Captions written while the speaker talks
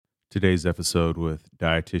Today's episode with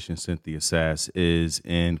dietitian Cynthia Sass is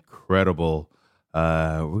incredible.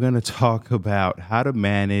 We're going to talk about how to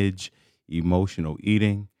manage emotional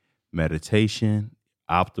eating, meditation,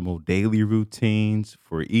 optimal daily routines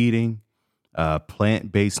for eating,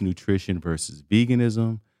 plant-based nutrition versus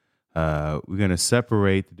veganism. We're going to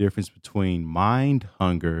separate the difference between mind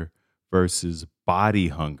hunger versus body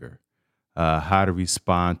hunger, how to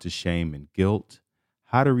respond to shame and guilt,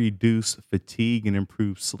 how to reduce fatigue and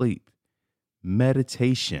improve sleep,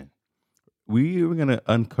 meditation. We were going to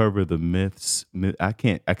uncover the I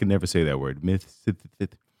can never say that word, myths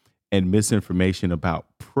and misinformation about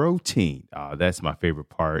protein. That's my favorite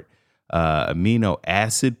part. Amino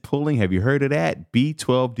acid pulling. Have you heard of that?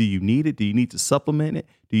 B12. Do you need it? Do you need to supplement it?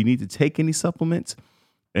 Do you need to take any supplements?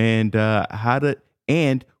 And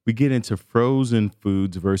and we get into frozen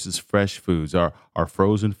foods versus fresh foods. Are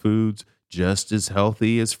frozen foods just as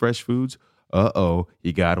healthy as fresh foods?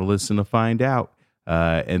 You got to listen to find out.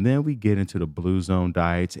 And then we get into the blue zone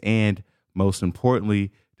diets. And most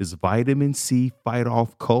importantly, does vitamin C fight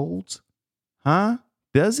off colds? Huh?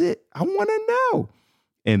 Does it? I want to know.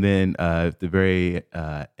 And then at the very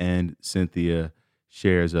end, Cynthia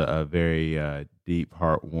shares a very deep,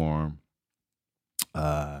 heartwarming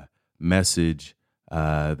message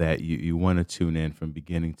that you want to tune in from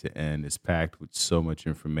beginning to end. It's packed with so much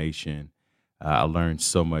information. I learned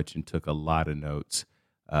so much and took a lot of notes.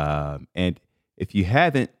 And if you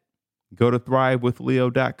haven't, go to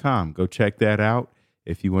thrivewithleo.com. Go check that out.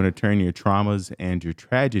 If you want to turn your traumas and your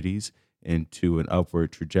tragedies into an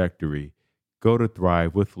upward trajectory, go to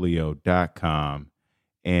thrivewithleo.com.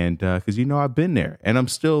 And because, I've been there and I'm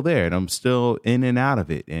still there and I'm still in and out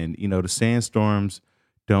of it. And, the sandstorms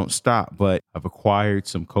don't stop, but I've acquired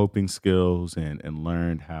some coping skills and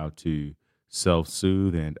learned how to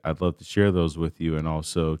self-soothe. And I'd love to share those with you and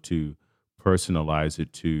also to personalize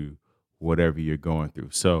it to whatever you're going through.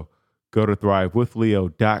 So go to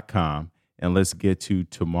thrivewithleo.com and let's get to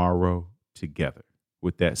tomorrow together.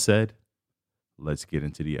 With that said, let's get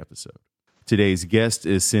into the episode. Today's guest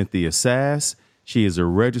is Cynthia Sass. She is a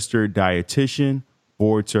registered dietitian,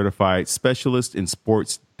 board certified specialist in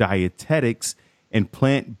sports dietetics, and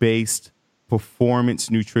plant-based performance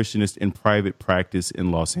nutritionist in private practice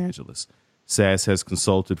in Los Angeles. Sass has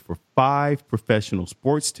consulted for 5 professional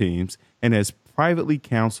sports teams and has privately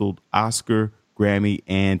counseled Oscar, Grammy,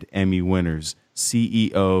 and Emmy winners,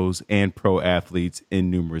 CEOs, and pro athletes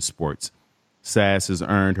in numerous sports. Sass has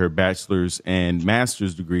earned her bachelor's and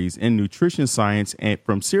master's degrees in nutrition science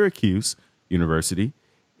from Syracuse University,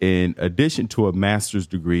 in addition to a master's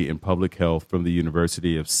degree in public health from the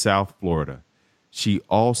University of South Florida. She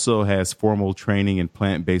also has formal training in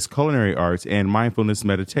plant-based culinary arts and mindfulness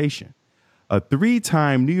meditation. A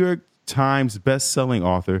 3-time New York Times best-selling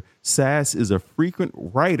author, Sass is a frequent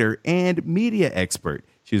writer and media expert.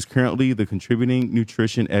 She is currently the contributing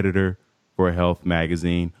nutrition editor for Health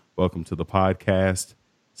Magazine. Welcome to the podcast,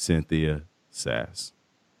 Cynthia Sass.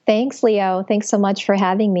 Thanks, Leo. Thanks so much for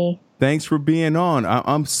having me. Thanks for being on.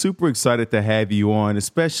 I'm super excited to have you on,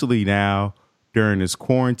 especially now during this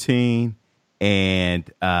quarantine.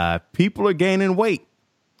 And people are gaining weight.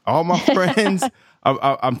 All my friends,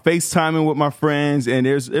 I'm FaceTiming with my friends, and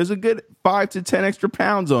there's a good 5 to 10 extra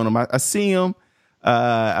pounds on them. I see them.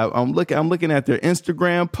 I'm looking at their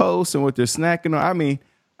Instagram posts and what they're snacking on. I mean,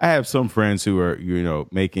 I have some friends who are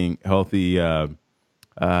making healthy. I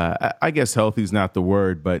guess healthy is not the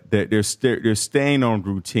word, but they're staying on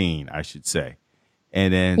routine, I should say,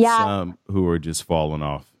 and then some who are just falling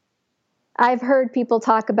off. I've heard people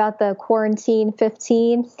talk about the quarantine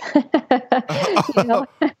 15.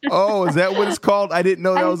 Oh, is that what it's called? I didn't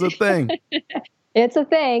know that was a thing. It's a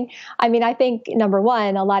thing. I mean, I think, number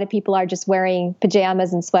one, a lot of people are just wearing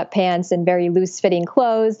pajamas and sweatpants and very loose-fitting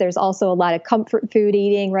clothes. There's also a lot of comfort food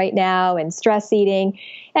eating right now and stress eating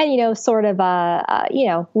and, sort of a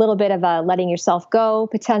little bit of a letting yourself go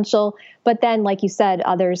potential. But then, like you said,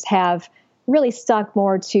 others have really stuck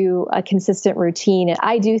more to a consistent routine. And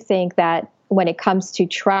I do think that when it comes to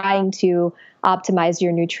trying to optimize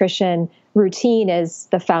your nutrition, routine is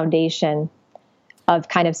the foundation of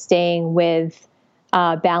kind of staying with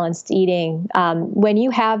balanced eating. When you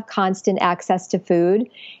have constant access to food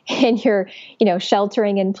and you're,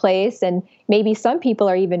 sheltering in place, and maybe some people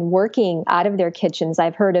are even working out of their kitchens.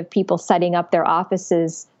 I've heard of people setting up their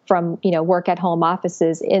offices from, work at home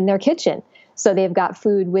offices in their kitchen. So they've got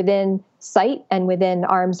food within sight and within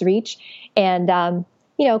arm's reach. And,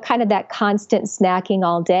 kind of that constant snacking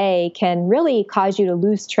all day can really cause you to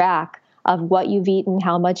lose track of what you've eaten,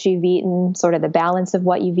 how much you've eaten, sort of the balance of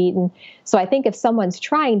what you've eaten. So I think if someone's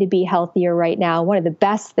trying to be healthier right now, one of the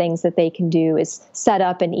best things that they can do is set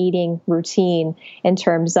up an eating routine in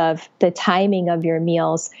terms of the timing of your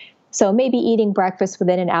meals. So maybe eating breakfast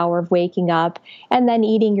within an hour of waking up, and then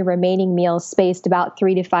eating your remaining meals spaced about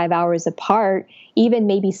 3 to 5 hours apart, even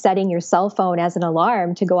maybe setting your cell phone as an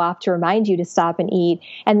alarm to go off to remind you to stop and eat,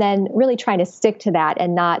 and then really trying to stick to that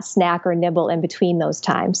and not snack or nibble in between those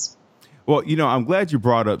times. Well, I'm glad you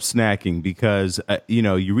brought up snacking because,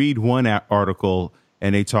 you read one article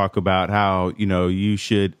and they talk about how, you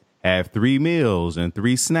should have 3 meals and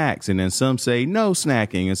 3 snacks. And then some say no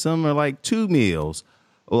snacking and some are like 2 meals.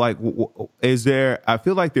 Like, I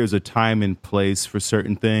feel like there's a time and place for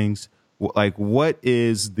certain things. Like, what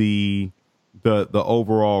is the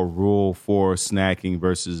overall rule for snacking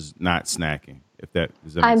versus not snacking?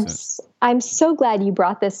 Does that make sense? I'm so glad you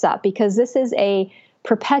brought this up because this is a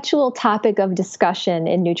perpetual topic of discussion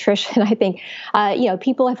in nutrition. I think,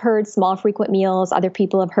 people have heard small, frequent meals. Other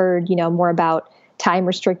people have heard, more about time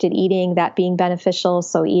restricted eating, that being beneficial.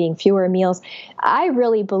 So eating fewer meals. I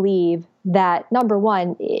really believe that number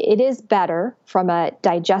one, it is better from a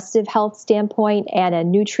digestive health standpoint and a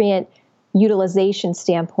nutrient utilization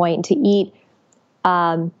standpoint to eat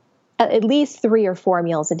at least 3 or 4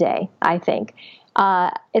 meals a day, I think.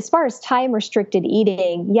 As far as time-restricted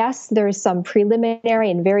eating, yes, there's some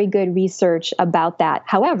preliminary and very good research about that.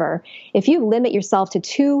 However, if you limit yourself to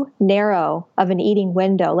too narrow of an eating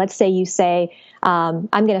window, let's say you say, I'm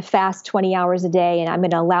going to fast 20 hours a day and I'm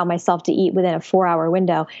going to allow myself to eat within a 4-hour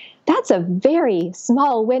window, that's a very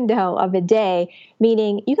small window of a day,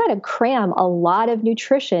 meaning you got to cram a lot of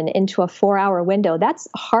nutrition into a 4-hour window. That's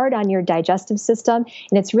hard on your digestive system,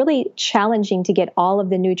 and it's really challenging to get all of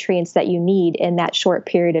the nutrients that you need in that short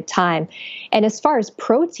period of time. And as far as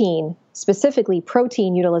protein, specifically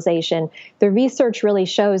protein utilization, the research really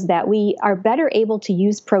shows that we are better able to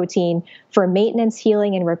use protein for maintenance,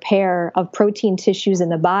 healing, and repair of protein tissues in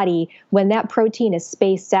the body when that protein is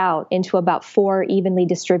spaced out into about 4 evenly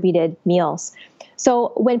distributed meals.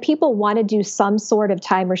 So when people want to do some sort of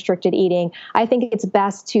time-restricted eating, I think it's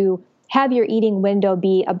best to have your eating window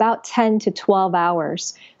be about 10 to 12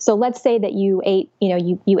 hours. So let's say that you ate,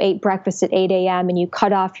 you ate breakfast at 8 a.m. and you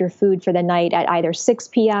cut off your food for the night at either 6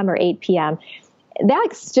 p.m. or 8 p.m.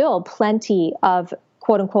 That's still plenty of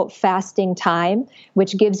quote unquote fasting time,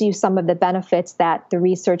 which gives you some of the benefits that the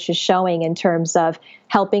research is showing in terms of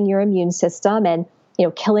helping your immune system and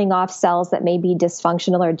killing off cells that may be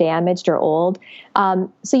dysfunctional or damaged or old.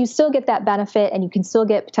 So you still get that benefit, and you can still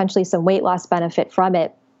get potentially some weight loss benefit from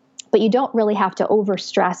it, but you don't really have to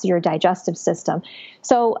overstress your digestive system.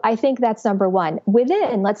 So I think that's number one.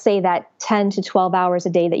 Within, let's say, that 10 to 12 hours a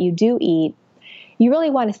day that you do eat, you really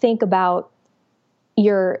want to think about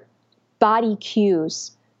your body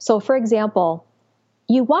cues. So for example,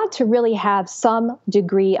 you want to really have some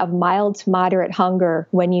degree of mild to moderate hunger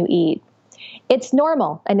when you eat. It's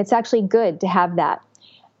normal, and it's actually good to have that.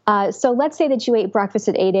 So let's say that you ate breakfast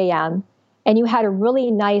at 8 a.m. and you had a really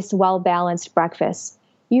nice, well-balanced breakfast.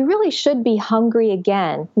 You really should be hungry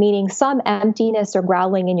again, meaning some emptiness or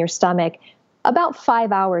growling in your stomach, about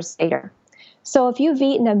 5 hours later. So if you've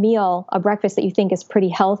eaten a breakfast that you think is pretty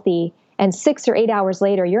healthy, and 6 or 8 hours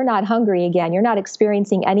later, you're not hungry again, you're not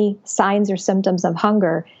experiencing any signs or symptoms of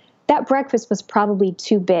hunger, that breakfast was probably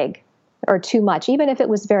too big or too much. Even if it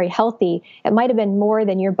was very healthy, it might have been more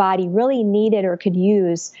than your body really needed or could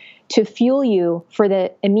use to fuel you for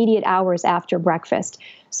the immediate hours after breakfast.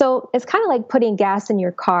 So it's kind of like putting gas in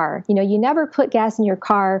your car. You never put gas in your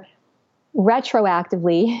car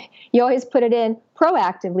retroactively. You always put it in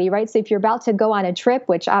proactively, right? So if you're about to go on a trip,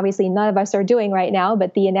 which obviously none of us are doing right now,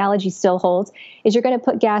 but the analogy still holds, is you're going to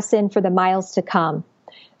put gas in for the miles to come.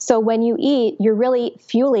 So when you eat, you're really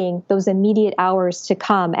fueling those immediate hours to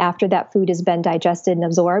come after that food has been digested and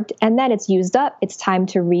absorbed, and then it's used up. It's time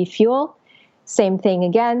to refuel. Same thing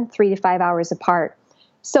again, 3 to 5 hours apart.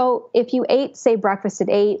 So if you ate, say, breakfast at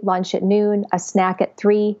 8, lunch at noon, a snack at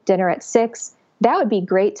 3, dinner at 6, that would be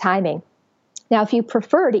great timing. Now, if you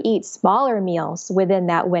prefer to eat smaller meals within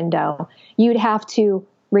that window, you'd have to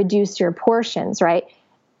reduce your portions, right?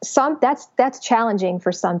 That's challenging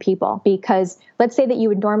for some people, because let's say that you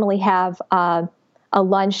would normally have a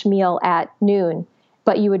lunch meal at noon,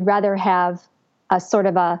 but you would rather have a sort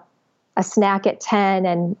of a snack at 10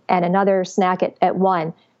 and another snack at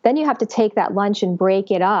 1. Then you have to take that lunch and break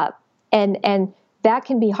it up. And that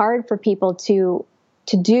can be hard for people to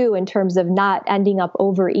do in terms of not ending up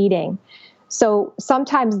overeating. So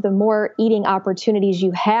sometimes the more eating opportunities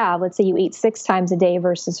you have, let's say you eat 6 times a day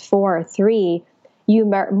versus 4 or 3,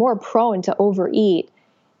 you're more prone to overeat.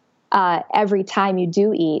 every time you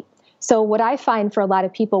do eat. So what I find for a lot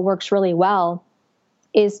of people works really well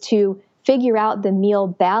is to figure out the meal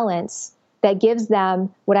balance that gives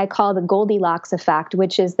them what I call the Goldilocks effect,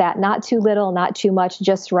 which is that not too little, not too much,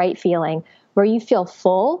 just right feeling, where you feel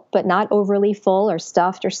full, but not overly full or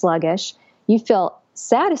stuffed or sluggish. You feel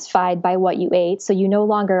satisfied by what you ate, so you no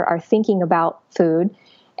longer are thinking about food,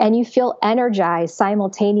 and you feel energized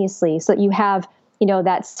simultaneously, so that you have,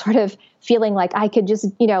 that sort of feeling like I could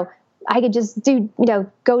just do,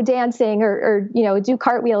 go dancing or do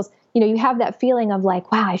cartwheels. You have that feeling of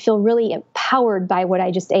like, wow, I feel really empowered by what I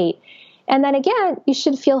just ate. And then again, you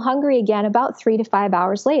should feel hungry again about 3 to 5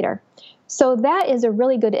 hours later. So that is a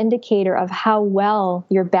really good indicator of how well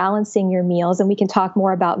you're balancing your meals. And we can talk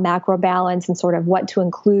more about macro balance and sort of what to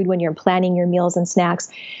include when you're planning your meals and snacks.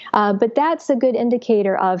 But that's a good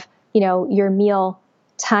indicator of, your meal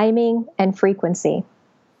timing and frequency.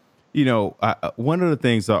 One of the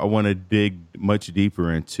things I want to dig much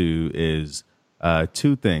deeper into is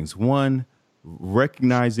two things. One,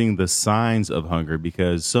 recognizing the signs of hunger,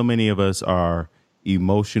 because so many of us are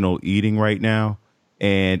emotional eating right now.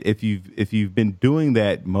 And if you've been doing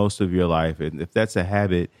that most of your life, and if that's a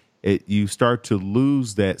habit, you start to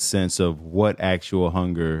lose that sense of what actual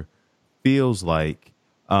hunger feels like.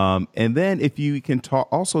 And then if you can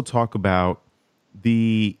also talk about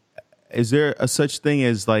is there a such thing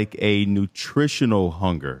as like a nutritional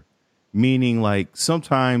hunger, meaning like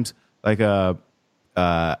sometimes like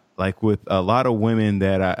with a lot of women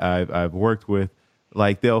that I've worked with,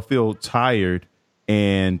 like they'll feel tired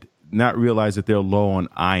and not realize that they're low on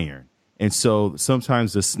iron. And so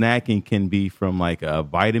sometimes the snacking can be from like a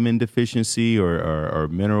vitamin deficiency or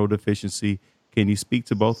mineral deficiency. Can you speak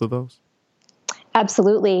to both of those?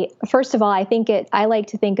 Absolutely. First of all, I like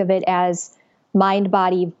to think of it as mind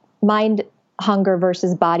hunger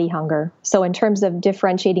versus body hunger. So in terms of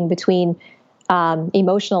differentiating between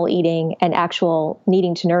emotional eating and actual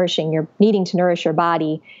needing to nourish your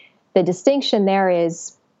body, the distinction there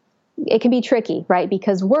is it can be tricky, right?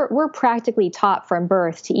 Because we're practically taught from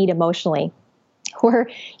birth to eat emotionally.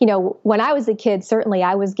 When I was a kid, certainly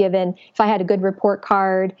I was given, if I had a good report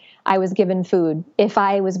card, I was given food. If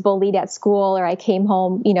I was bullied at school or I came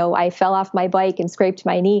home, I fell off my bike and scraped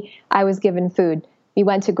my knee, I was given food. We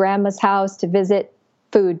went to grandma's house to visit,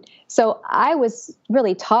 food. So I was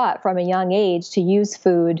really taught from a young age to use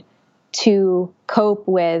food to cope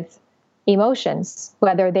with emotions,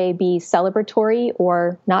 whether they be celebratory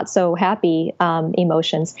or not so happy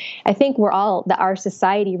emotions. I think our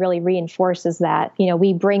society really reinforces that.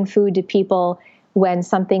 We bring food to people when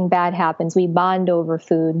something bad happens. We bond over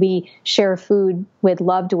food. We share food with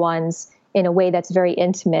loved ones in a way that's very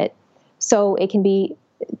intimate. So it can be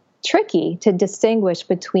tricky to distinguish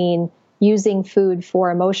between using food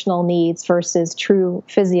for emotional needs versus true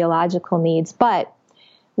physiological needs. But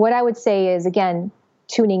what I would say is, again,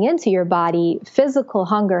 tuning into your body, physical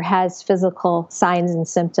hunger has physical signs and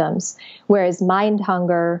symptoms, whereas mind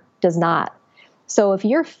hunger does not. So if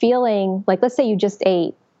you're feeling like, let's say you just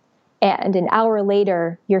ate and an hour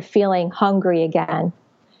later you're feeling hungry again,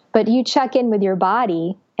 but you check in with your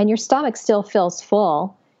body and your stomach still feels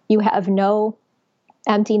full, you have no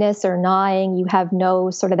emptiness or gnawing, you have no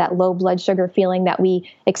sort of that low blood sugar feeling that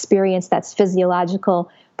we experience that's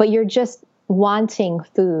physiological, but you're just wanting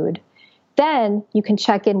food, then you can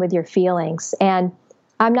check in with your feelings. And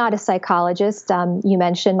I'm not a psychologist. You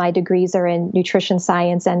mentioned my degrees are in nutrition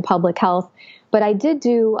science and public health, but I did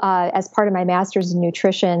do, as part of my master's in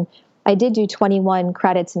nutrition, I did do 21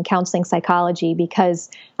 credits in counseling psychology because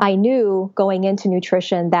I knew going into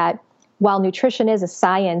nutrition that while nutrition is a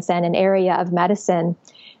science and an area of medicine,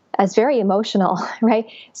 it's very emotional, right?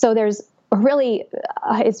 So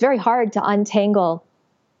it's very hard to untangle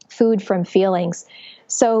food from feelings.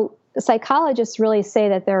 So psychologists really say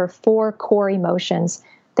that there are 4 core emotions.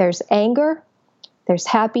 There's anger, there's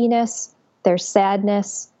happiness, there's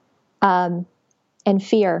sadness, and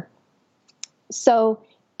fear. So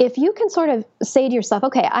if you can sort of say to yourself,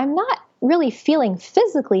 okay, I'm not really feeling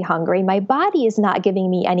physically hungry. My body is not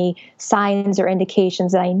giving me any signs or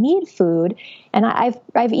indications that I need food. And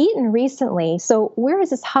I've eaten recently. So where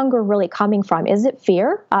is this hunger really coming from? Is it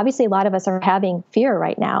fear? Obviously, a lot of us are having fear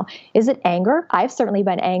right now. Is it anger? I've certainly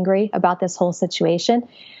been angry about this whole situation.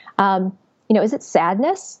 Is it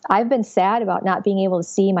sadness? I've been sad about not being able to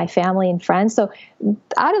see my family and friends. So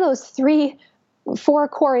out of those 4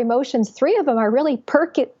 core emotions, 3 of them are really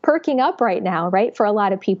perking up right now, right, for a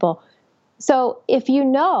lot of people. So if you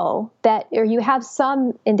know that, or you have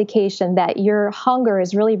some indication that your hunger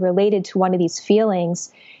is really related to one of these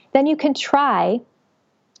feelings, then you can try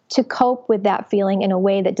to cope with that feeling in a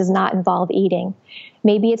way that does not involve eating.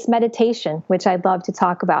 Maybe it's meditation, which I'd love to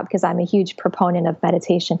talk about because I'm a huge proponent of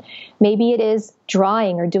meditation. Maybe it is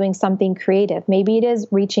drawing or doing something creative. Maybe it is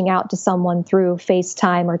reaching out to someone through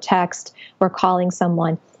FaceTime or text or calling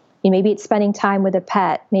someone. Maybe it's spending time with a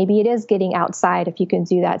pet. Maybe it is getting outside if you can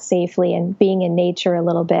do that safely and being in nature a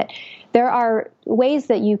little bit. There are ways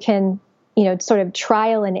that you can, sort of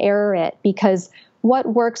trial and error it, because what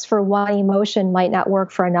works for one emotion might not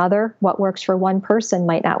work for another. What works for one person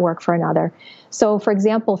might not work for another. So, for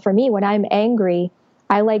example, for me, when I'm angry,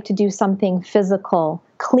 I like to do something physical,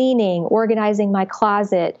 cleaning, organizing my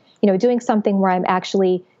closet, doing something where I'm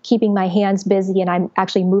actually keeping my hands busy and I'm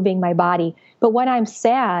actually moving my body. But when I'm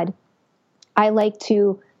sad, I like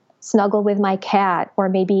to snuggle with my cat, or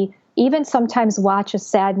maybe even sometimes watch a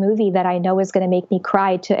sad movie that I know is going to make me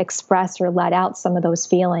cry to express or let out some of those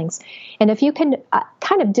feelings. And if you can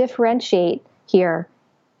kind of differentiate here,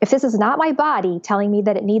 if this is not my body telling me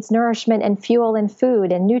that it needs nourishment and fuel and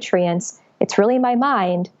food and nutrients, it's really my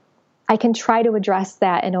mind, I can try to address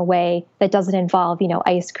that in a way that doesn't involve,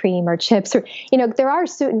 ice cream or chips, or, there are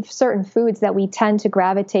certain foods that we tend to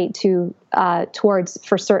gravitate to towards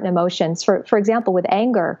for certain emotions. For example, with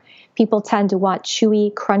anger, people tend to want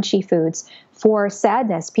chewy, crunchy foods. For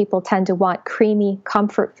sadness, people tend to want creamy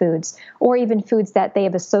comfort foods, or even foods that they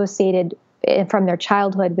have associated from their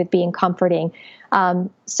childhood with being comforting.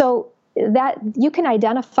 So that you can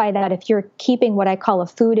identify that if you're keeping what I call a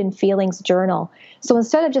food and feelings journal. So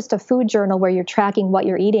instead of just a food journal where you're tracking what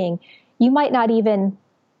you're eating, you might not even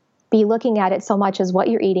be looking at it so much as what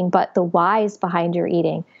you're eating, but the whys behind your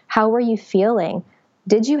eating. How were you feeling?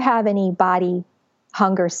 Did you have any body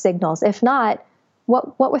hunger signals? If not,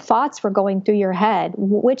 what thoughts were going through your head?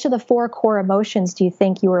 Which of the 4 core emotions do you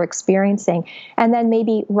think you were experiencing? And then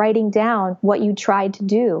maybe writing down what you tried to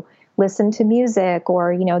do. Listen to music,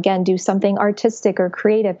 or, again, do something artistic or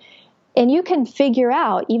creative. And you can figure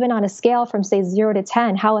out, even on a scale from, say, 0 to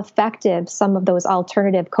 10, how effective some of those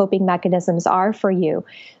alternative coping mechanisms are for you.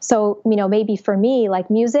 So, maybe for me, like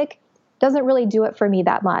music doesn't really do it for me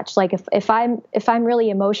that much. Like if I'm really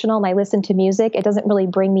emotional and I listen to music, it doesn't really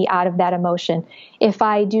bring me out of that emotion. If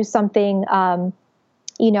I do something,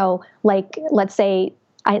 like, let's say,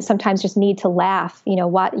 I sometimes just need to laugh.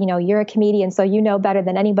 You're a comedian, so you know better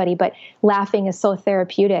than anybody, but laughing is so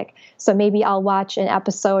therapeutic. So maybe I'll watch an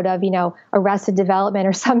episode of, Arrested Development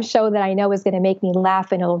or some show that I know is going to make me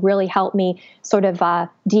laugh, and it'll really help me sort of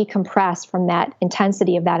decompress from that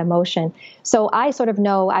intensity of that emotion. So I sort of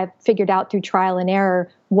know, I've figured out through trial and error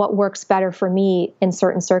what works better for me in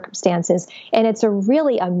certain circumstances. And it's a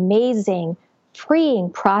really amazing freeing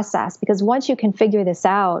process, because once you can figure this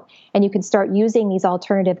out and you can start using these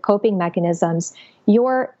alternative coping mechanisms,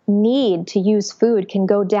 your need to use food can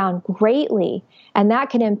go down greatly. And that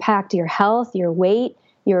can impact your health, your weight,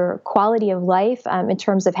 your quality of life, in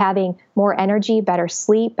terms of having more energy, better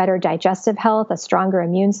sleep, better digestive health, a stronger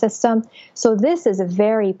immune system. So this is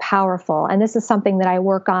very powerful. And this is something that I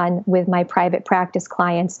work on with my private practice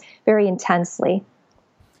clients very intensely.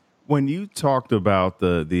 When you talked about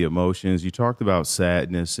the emotions, you talked about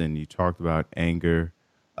sadness and you talked about anger.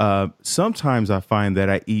 Sometimes I find that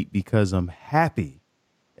I eat because I'm happy,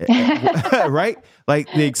 right?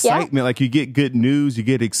 Like the excitement, like you get good news, you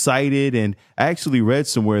get excited. And I actually read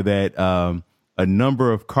somewhere that a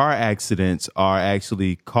number of car accidents are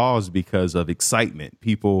actually caused because of excitement.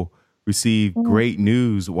 People receive great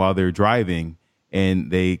news while they're driving,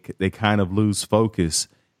 and they kind of lose focus.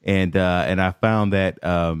 And I found that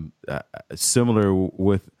similar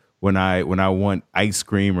with when I want ice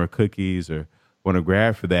cream or cookies or want to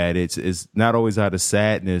grab for that, it's not always out of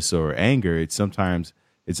sadness or anger. It's sometimes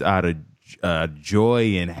it's out of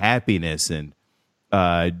joy and happiness. And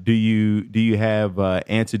do you have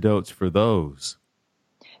antidotes for those?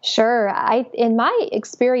 Sure. In my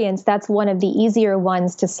experience, that's one of the easier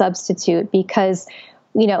ones to substitute, because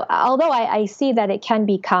although I see that it can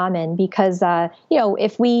be common, because,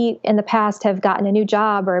 if we in the past have gotten a new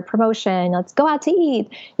job or a promotion, let's go out to eat,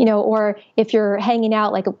 or if you're hanging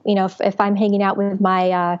out, like, if I'm hanging out with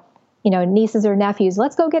my, nieces or nephews,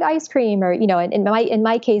 let's go get ice cream, or, in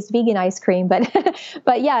my case, vegan ice cream. But,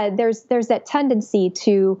 but yeah, there's that tendency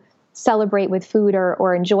to celebrate with food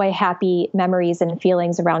or enjoy happy memories and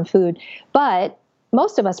feelings around food. But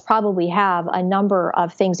most of us probably have a number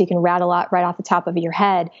of things you can rattle out right off the top of your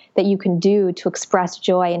head that you can do to express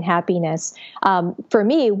joy and happiness. For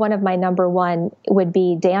me, one of my number one would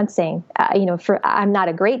be dancing. I'm not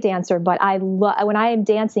a great dancer, but when I am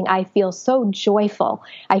dancing, I feel so joyful.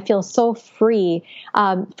 I feel so free.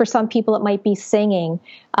 For some people, it might be singing,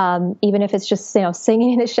 even if it's just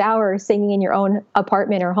singing in the shower or singing in your own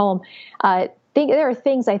apartment or home. There are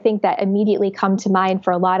things I think that immediately come to mind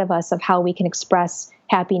for a lot of us of how we can express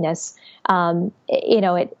happiness. I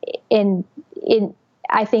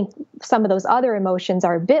think some of those other emotions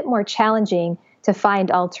are a bit more challenging to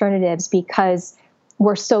find alternatives because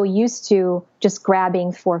we're so used to just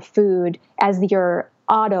grabbing for food as your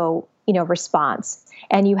auto, response.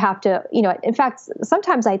 And you have to, in fact,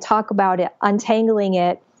 sometimes I talk about it, untangling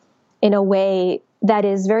it in a way that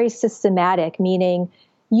is very systematic, meaning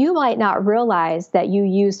you might not realize that you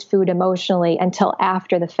used food emotionally until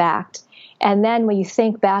after the fact. And then when you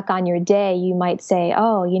think back on your day, you might say,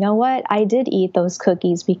 oh, you know what? I did eat those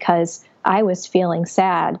cookies because I was feeling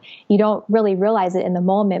sad. You don't really realize it in the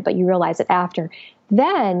moment, but you realize it after.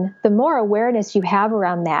 Then the more awareness you have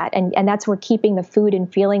around that, and that's where keeping the food and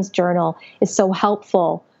feelings journal is so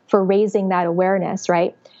helpful for raising that awareness,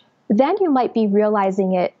 right? Then you might be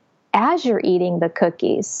realizing it as you're eating the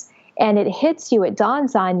cookies. And it hits you, it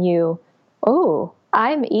dawns on you, oh,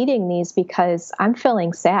 I'm eating these because I'm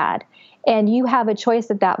feeling sad. And you have a choice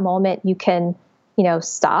at that moment. You can,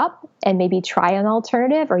 stop and maybe try an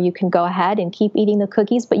alternative, or you can go ahead and keep eating the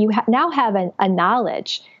cookies. But you now have a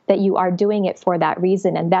knowledge that you are doing it for that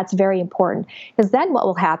reason. And that's very important, because then what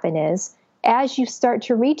will happen is, as you start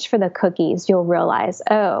to reach for the cookies, you'll realize,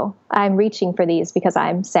 oh, I'm reaching for these because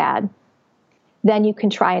I'm sad. Then you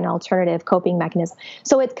can try an alternative coping mechanism.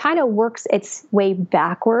 So it kind of works its way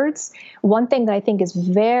backwards. One thing that I think is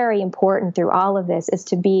very important through all of this is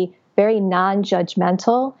to be very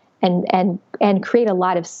non-judgmental and create a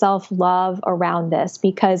lot of self-love around this,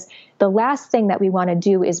 because the last thing that we want to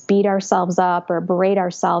do is beat ourselves up or berate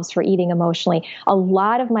ourselves for eating emotionally. A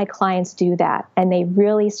lot of my clients do that, and they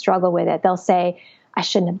really struggle with it. They'll say, I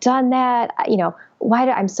shouldn't have done that.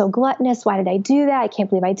 I'm so gluttonous. Why did I do that? I can't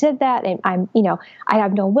believe I did that. And I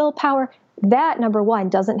have no willpower. That, number one,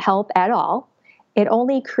 doesn't help at all. It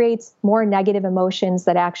only creates more negative emotions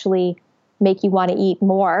that actually make you want to eat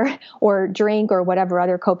more or drink or whatever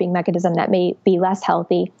other coping mechanism that may be less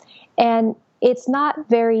healthy. And it's not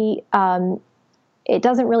very, it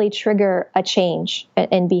doesn't really trigger a change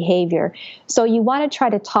in behavior. So you want to try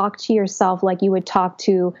to talk to yourself like you would talk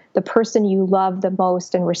to the person you love the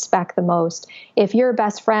most and respect the most. If your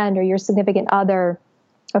best friend or your significant other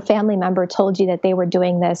or family member told you that they were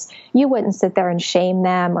doing this, you wouldn't sit there and shame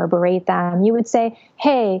them or berate them. You would say,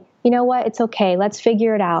 hey, you know what? It's okay. Let's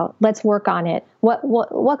figure it out. Let's work on it. What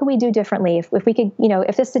can we do differently? If we could,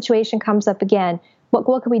 if this situation comes up again, what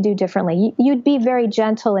could we do differently? You'd be very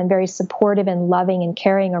gentle and very supportive and loving and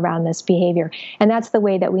caring around this behavior. And that's the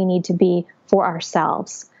way that we need to be for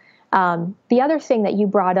ourselves. The other thing that you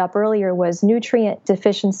brought up earlier was nutrient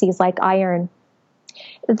deficiencies like iron.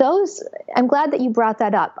 I'm glad that you brought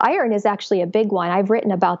that up. Iron is actually a big one. I've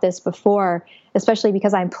written about this before, especially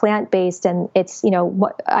because I'm plant-based, and it's,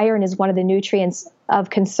 iron is one of the nutrients of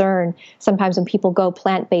concern. Sometimes when people go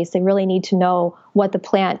plant-based, they really need to know what the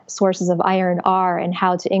plant sources of iron are and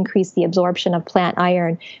how to increase the absorption of plant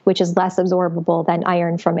iron, which is less absorbable than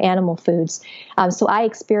iron from animal foods. So I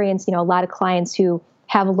experience, a lot of clients who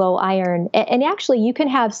have low iron. And actually, you can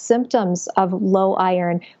have symptoms of low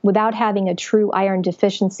iron without having a true iron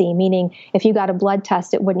deficiency, meaning if you got a blood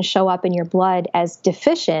test, it wouldn't show up in your blood as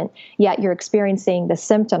deficient, yet you're experiencing the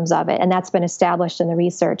symptoms of it. And that's been established in the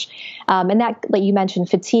research. And that, like you mentioned,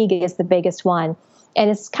 fatigue is the biggest one. And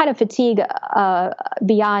it's kind of fatigue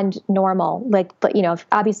beyond normal.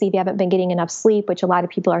 Obviously, if you haven't been getting enough sleep, which a lot of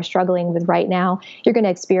people are struggling with right now, you're going to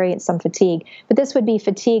experience some fatigue. But this would be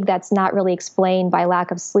fatigue that's not really explained by lack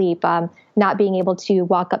of sleep, not being able to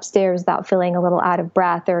walk upstairs without feeling a little out of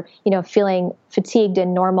breath, or feeling fatigued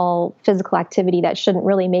in normal physical activity that shouldn't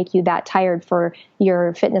really make you that tired for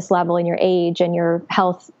your fitness level and your age and your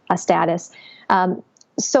health status.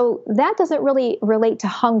 So that doesn't really relate to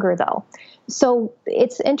hunger, though. So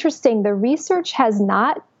it's interesting. The research has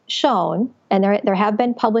not shown, and there have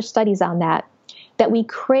been published studies on that we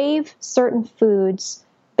crave certain foods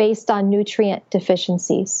based on nutrient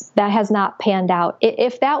deficiencies. That has not panned out.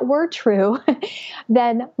 If that were true,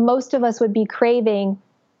 then most of us would be craving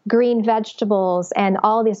green vegetables and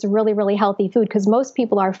all this really, really healthy food, because most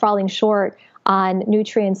people are falling short on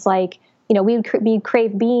nutrients like, we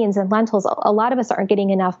crave beans and lentils. A lot of us aren't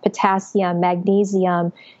getting enough potassium,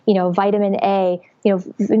 magnesium, vitamin A.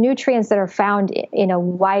 the nutrients that are found in a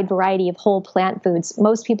wide variety of whole plant foods,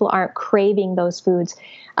 most people aren't craving those foods.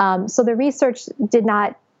 So the research did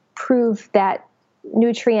not prove that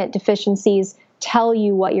nutrient deficiencies tell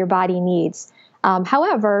you what your body needs.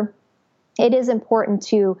 However, it is important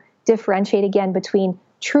to differentiate again between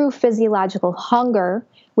true physiological hunger,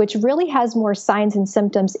 which really has more signs and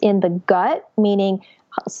symptoms in the gut, meaning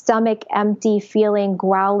stomach empty, feeling,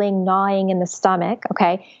 growling, gnawing in the stomach.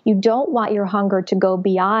 Okay. You don't want your hunger to go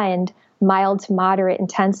beyond mild to moderate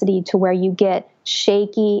intensity to where you get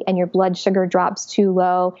shaky and your blood sugar drops too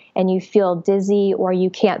low and you feel dizzy or you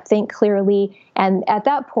can't think clearly. And at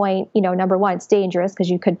that point, number one, it's dangerous because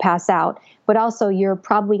you could pass out, but also you're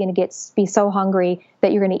probably going to be so hungry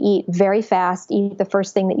that you're going to eat very fast, eat the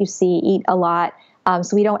first thing that you see, eat a lot.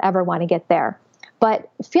 So we don't ever want to get there.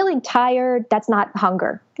 But feeling tired, that's not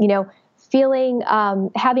hunger. Feeling,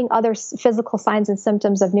 having other physical signs and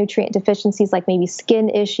symptoms of nutrient deficiencies, like maybe skin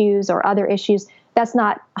issues or other issues, that's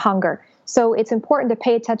not hunger. So it's important to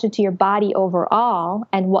pay attention to your body overall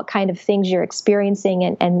and what kind of things you're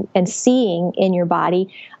experiencing and seeing in your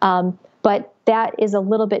body. But that is a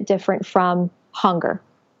little bit different from hunger.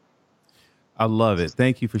 I love it.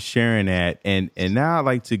 Thank you for sharing that. And now I'd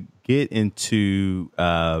like to get into,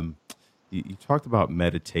 you talked about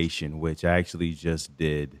meditation, which I actually just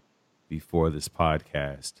did before this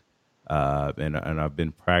podcast. And I've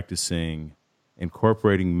been practicing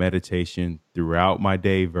incorporating meditation throughout my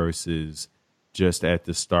day versus just at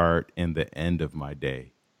the start and the end of my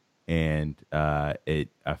day. And I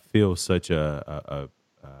feel such a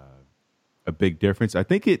big difference. I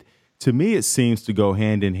think to me, it seems to go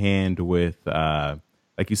hand in hand with,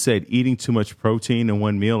 like you said, eating too much protein in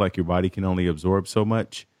one meal, like your body can only absorb so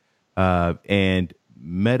much. And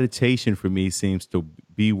meditation for me seems to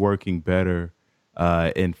be working better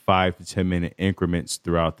in 5 to 10 minute increments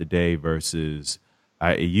throughout the day versus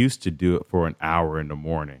I used to do it for an hour in the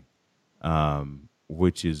morning,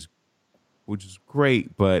 which is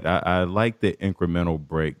great. But I like the incremental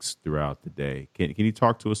breaks throughout the day. Can you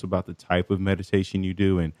talk to us about the type of meditation you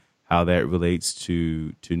do and how that relates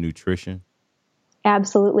to nutrition?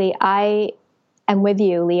 Absolutely. I am with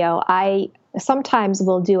you, Leo. I sometimes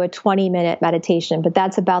will do a 20-minute meditation, but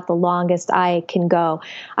that's about the longest I can go.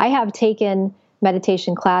 I have taken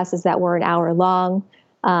meditation classes that were an hour long,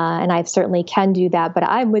 and I certainly can do that, but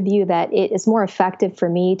I'm with you that it is more effective for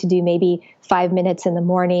me to do maybe 5 minutes in the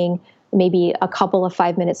morning, maybe a couple of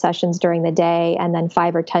 5-minute sessions during the day, and then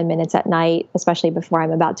 5 or 10 minutes at night, especially before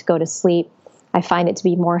I'm about to go to sleep. I find it to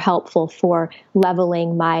be more helpful for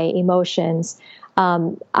leveling my emotions.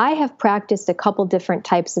 I have practiced a couple different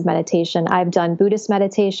types of meditation. I've done Buddhist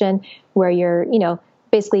meditation where you're,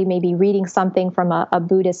 basically maybe reading something from a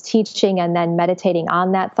Buddhist teaching and then meditating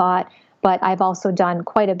on that thought. But I've also done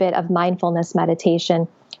quite a bit of mindfulness meditation,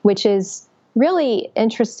 which is really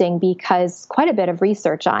interesting because quite a bit of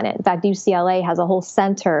research on it. In fact, UCLA has a whole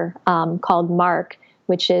center called MARC,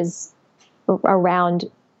 which is around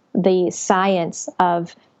the science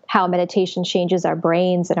of how meditation changes our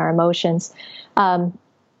brains and our emotions.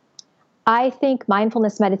 I think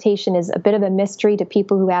mindfulness meditation is a bit of a mystery to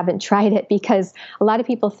people who haven't tried it because a lot of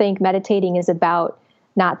people think meditating is about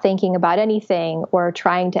not thinking about anything or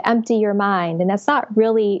trying to empty your mind. And that's not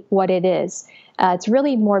really what it is. It's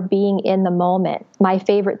really more being in the moment. My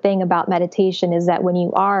favorite thing about meditation is that when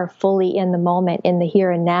you are fully in the moment, in the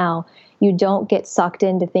here and now, you don't get sucked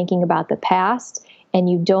into thinking about the past and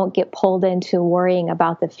you don't get pulled into worrying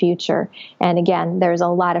about the future. And again, there's a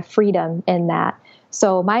lot of freedom in that.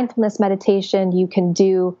 So mindfulness meditation, you can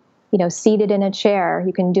do, seated in a chair.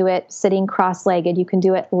 You can do it sitting cross-legged. You can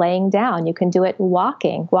do it laying down. You can do it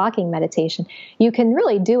walking meditation. You can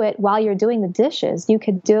really do it while you're doing the dishes. You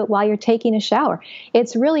could do it while you're taking a shower.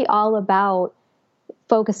 It's really all about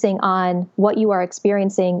focusing on what you are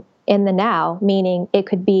experiencing in the now, meaning it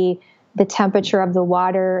could be the temperature of the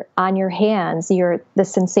water on your hands, the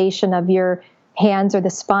sensation of your hands or the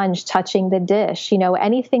sponge touching the dish,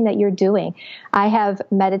 anything that you're doing. I have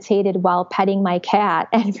meditated while petting my cat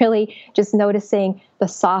and really just noticing the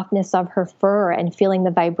softness of her fur and feeling the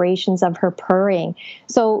vibrations of her purring.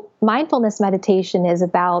 So mindfulness meditation is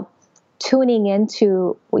about tuning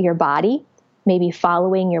into your body, maybe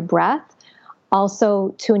following your breath,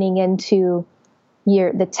 also tuning into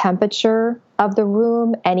the temperature of the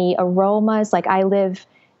room, any aromas. Like I live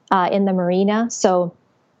in the marina, so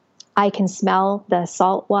I can smell the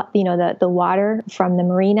salt, the water from the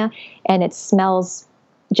marina, and it smells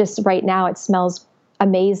just right now. It smells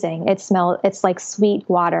amazing. It's like sweet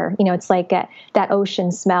water. It's like that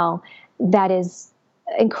ocean smell that is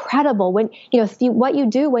incredible. When what you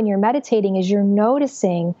do when you're meditating is you're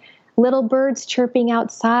noticing little birds chirping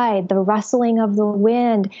outside, the rustling of the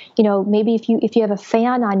wind. Maybe if you have a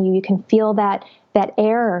fan on you, you can feel that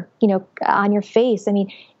air, on your face. I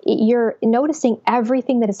mean, you're noticing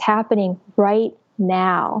everything that is happening right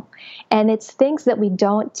now. And it's things that we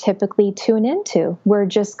don't typically tune into. We're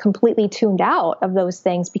just completely tuned out of those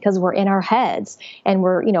things because we're in our heads and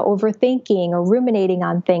we're, overthinking or ruminating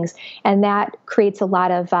on things. And that creates a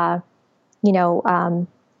lot of,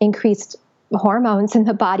 increased hormones in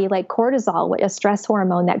the body, like cortisol, a stress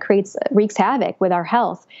hormone that wreaks havoc with our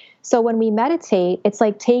health. So when we meditate, it's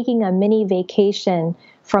like taking a mini vacation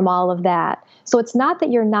from all of that. So it's not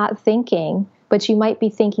that you're not thinking, but you might be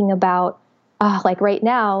thinking about, like right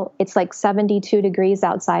now, it's like 72 degrees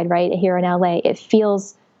outside, right here in LA. It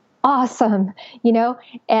feels awesome,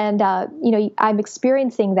 and, I'm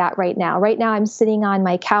experiencing that right now. Right now, I'm sitting on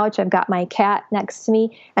my couch. I've got my cat next to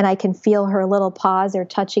me, and I can feel her little paws are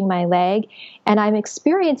touching my leg. And I'm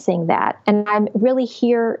experiencing that. And I'm really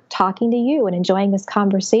here talking to you and enjoying this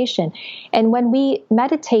conversation. And when we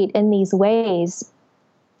meditate in these ways,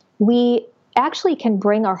 we actually can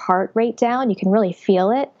bring our heart rate down. You can really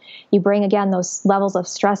feel it. You bring, again, those levels of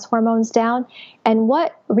stress hormones down. And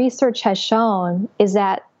what research has shown is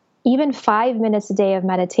that even 5 minutes a day of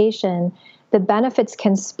meditation, the benefits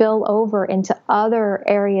can spill over into other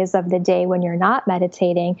areas of the day when you're not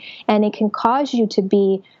meditating. And it can cause you to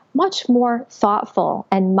be much more thoughtful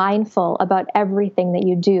and mindful about everything that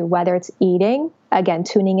you do, whether it's eating, again,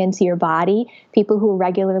 tuning into your body. People who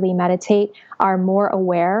regularly meditate are more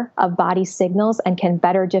aware of body signals and can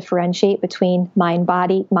better differentiate between mind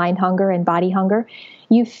hunger and body hunger.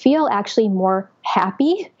 You feel actually more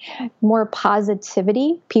happy, more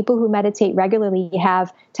positivity. People who meditate regularly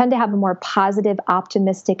tend to have a more positive,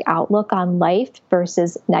 optimistic outlook on life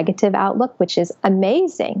versus negative outlook, which is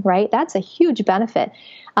amazing, right? That's a huge benefit.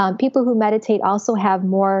 People who meditate also have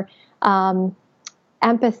more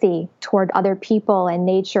empathy toward other people and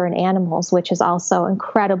nature and animals, which is also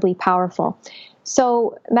incredibly powerful.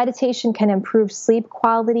 So meditation can improve sleep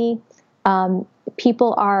quality.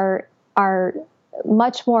 People are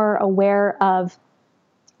much more aware of,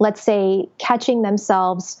 let's say, catching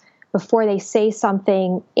themselves before they say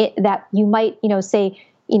something that you might, say,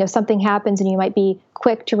 something happens and you might be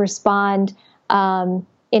quick to respond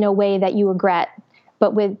in a way that you regret.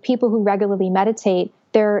 But with people who regularly meditate,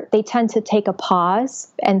 they tend to take a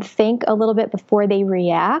pause and think a little bit before they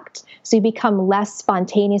react. So you become less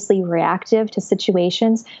spontaneously reactive to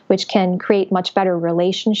situations, which can create much better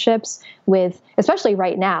relationships with, especially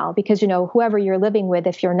right now, because, whoever you're living with,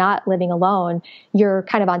 if you're not living alone, you're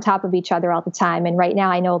kind of on top of each other all the time. And right now,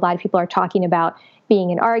 I know a lot of people are talking about being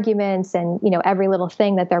in arguments and, every little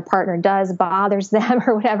thing that their partner does bothers them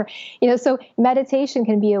or whatever, so meditation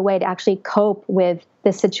can be a way to actually cope with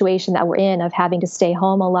the situation that we're in of having to stay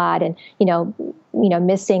home a lot and,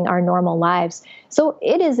 missing our normal lives. So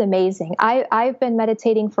it is amazing. I've been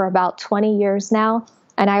meditating for about 20 years now,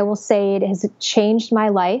 and I will say it has changed my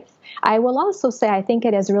life. I will also say I think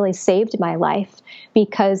it has really saved my life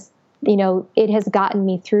because, it has gotten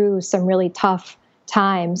me through some really tough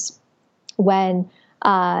times when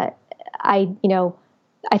I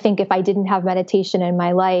think if I didn't have meditation in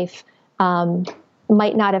my life,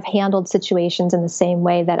 might not have handled situations in the same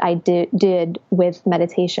way that I did with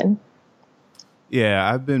meditation.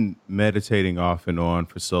 Yeah, I've been meditating off and on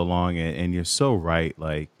for so long, and you're so right.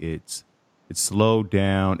 Like it's slowed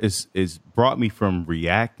down. It's brought me from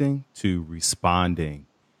reacting to responding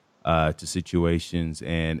to situations,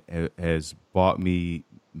 and has bought me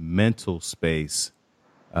mental space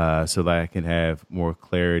so that I can have more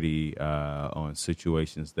clarity on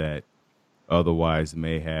situations that otherwise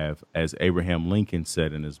may have, as Abraham Lincoln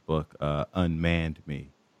said in his book, unmanned me.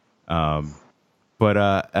 Um,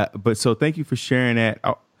 but so thank you for sharing that.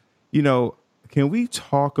 Can we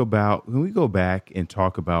go back and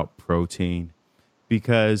talk about protein?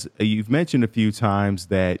 Because you've mentioned a few times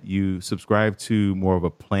that you subscribe to more of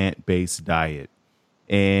a plant-based diet.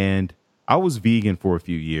 And I was vegan for a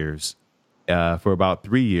few years, for about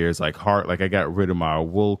 3 years, like I got rid of my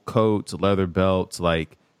wool coats, leather belts,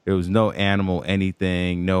 like there was no animal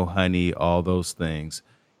anything, no honey, all those things.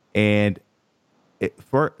 And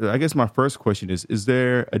I guess my first question is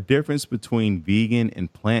there a difference between vegan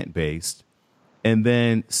and plant-based? And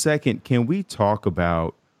then second, can we talk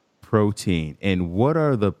about protein and what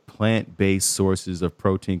are the plant-based sources of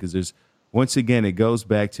protein? Because once again, it goes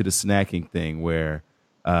back to the snacking thing where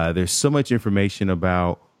there's so much information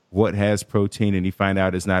about what has protein and you find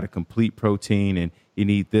out it's not a complete protein and you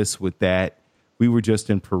need this with that. We were just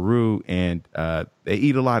in Peru and they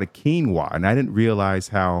eat a lot of quinoa, and I didn't realize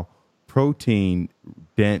how protein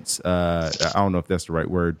dense, I don't know if that's the right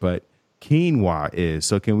word, but quinoa is.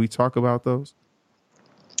 So can we talk about those?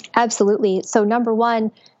 Absolutely. So number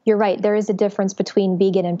one, you're right. There is a difference between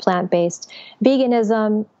vegan and plant-based.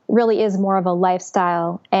 Veganism really is more of a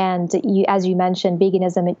lifestyle. And as you mentioned,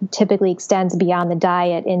 veganism it typically extends beyond the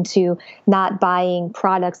diet into not buying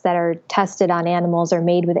products that are tested on animals or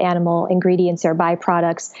made with animal ingredients or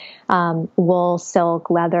byproducts, wool, silk,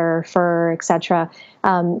 leather, fur, etc.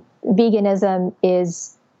 Veganism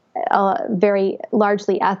is very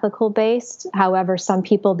largely ethical based. However, some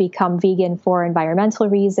people become vegan for environmental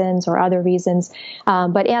reasons or other reasons.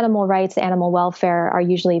 But animal rights, animal welfare are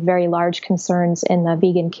usually very large concerns in the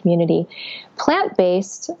vegan community.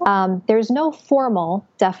 Plant-based, there's no formal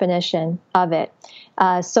definition of it.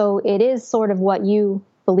 So it is sort of what you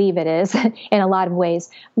believe it is in a lot of ways.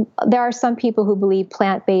 There are some people who believe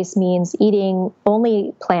plant-based means eating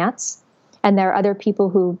only plants. And there are other people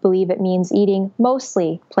who believe it means eating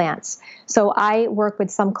mostly plants. So I work with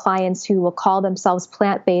some clients who will call themselves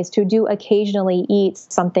plant-based, who do occasionally eat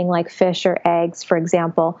something like fish or eggs, for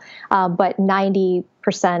example, but 90%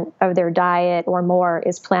 of their diet or more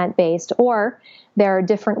is plant-based. Or there are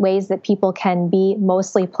different ways that people can be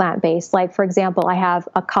mostly plant-based. Like, for example, I have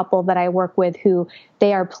a couple that I work with who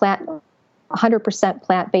they are 100%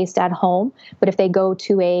 plant-based at home, but if they go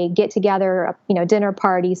to a get-together, dinner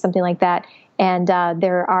party, something like that, and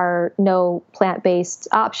there are no plant-based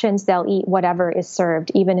options, they'll eat whatever is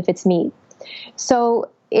served, even if it's meat. So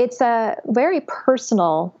it's a very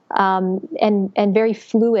personal and very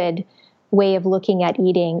fluid way of looking at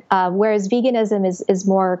eating, whereas veganism is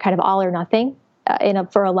more kind of all or nothing.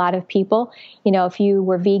 For a lot of people, if you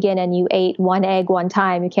were vegan and you ate one egg one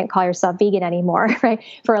time, you can't call yourself vegan anymore, right?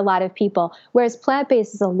 For a lot of people. Whereas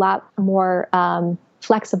plant-based is a lot more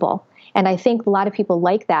flexible. And I think a lot of people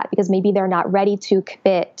like that because maybe they're not ready to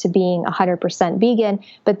commit to being 100% vegan,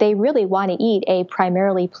 but they really want to eat a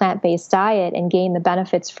primarily plant-based diet and gain the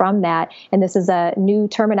benefits from that. And this is a new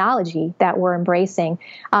terminology that we're embracing.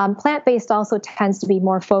 Plant-based also tends to be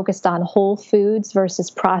more focused on whole foods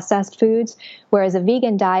versus processed foods, whereas a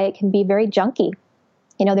vegan diet can be very junky.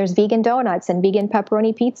 There's vegan donuts and vegan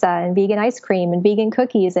pepperoni pizza and vegan ice cream and vegan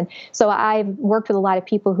cookies. And so I've worked with a lot of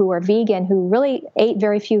people who are vegan who really ate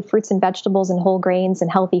very few fruits and vegetables and whole grains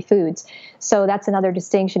and healthy foods. So that's another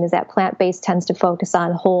distinction, is that plant-based tends to focus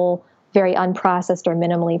on whole, very unprocessed or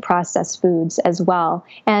minimally processed foods as well.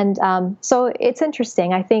 And so it's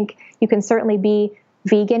interesting. I think you can certainly be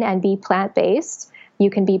vegan and be plant-based. You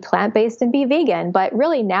can be plant-based and be vegan, but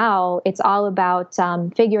really now it's all about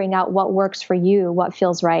figuring out what works for you, what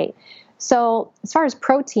feels right. So as far as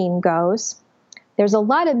protein goes, there's a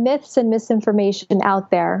lot of myths and misinformation out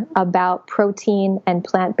there about protein and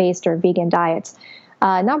plant-based or vegan diets.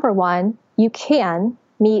 Number one, you can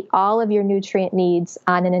meet all of your nutrient needs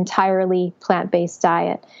on an entirely plant-based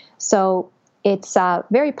diet. So it's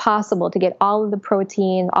very possible to get all of the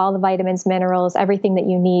protein, all the vitamins, minerals, everything that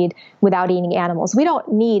you need without eating animals. We don't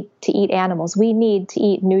need to eat animals. We need to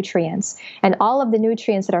eat nutrients. And all of the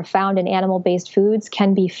nutrients that are found in animal-based foods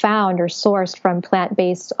can be found or sourced from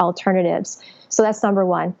plant-based alternatives. So that's number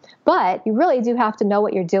one. But you really do have to know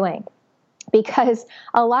what you're doing. Because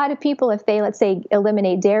a lot of people, if they, let's say,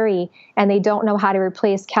 eliminate dairy and they don't know how to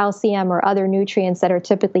replace calcium or other nutrients that are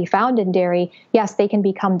typically found in dairy, yes, they can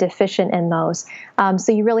become deficient in those.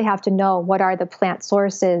 So you really have to know what are the plant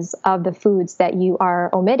sources of the foods that you are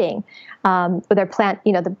omitting. They're plant,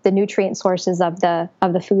 the nutrient sources of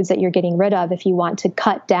the foods that you're getting rid of if you want to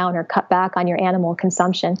cut down or cut back on your animal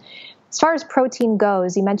consumption. As far as protein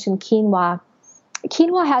goes, you mentioned quinoa.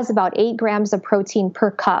 Quinoa has about 8 grams of protein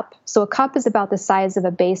per cup. So a cup is about the size of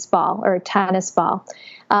a baseball or a tennis ball.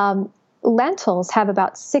 Lentils have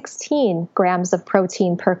about 16 grams of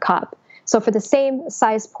protein per cup. So for the same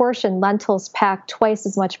size portion, lentils pack twice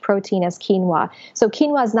as much protein as quinoa. So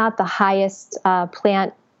quinoa is not the highest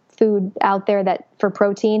plant food out there for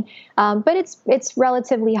protein, but it's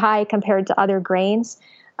relatively high compared to other grains.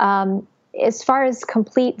 As far as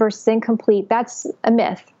complete versus incomplete, that's a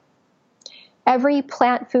myth. Every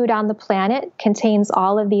plant food on the planet contains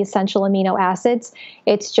all of the essential amino acids.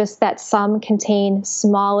 It's just that some contain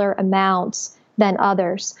smaller amounts than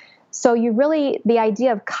others. So the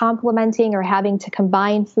idea of complementing or having to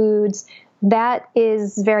combine foods, that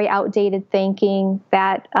is very outdated thinking.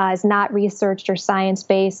 That is not researched or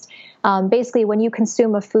science-based. Basically, when you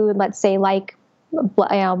consume a food, let's say like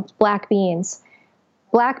black beans,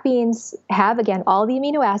 black beans have, again, all the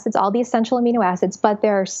amino acids, all the essential amino acids, but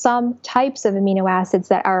there are some types of amino acids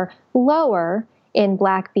that are lower in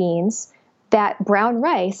black beans that brown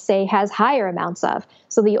rice, say, has higher amounts of.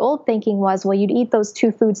 So the old thinking was, well, you'd eat those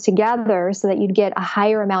two foods together so that you'd get a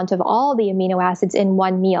higher amount of all the amino acids in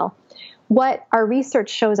one meal. What our research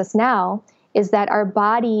shows us now is that our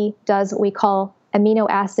body does what we call amino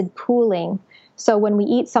acid pooling. So when we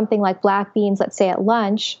eat something like black beans, let's say at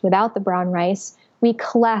lunch, without the brown rice, we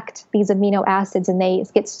collect these amino acids and they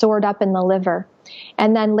get stored up in the liver.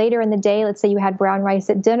 And then later in the day, let's say you had brown rice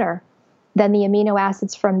at dinner, then the amino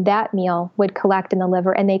acids from that meal would collect in the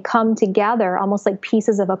liver and they come together almost like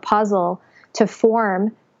pieces of a puzzle to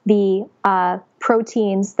form the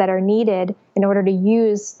proteins that are needed in order to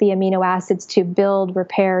use the amino acids to build,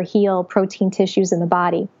 repair, heal protein tissues in the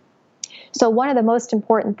body. So one of the most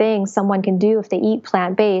important things someone can do if they eat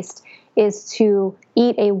plant-based is to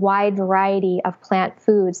eat a wide variety of plant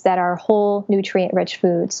foods that are whole, nutrient-rich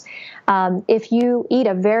foods. If you eat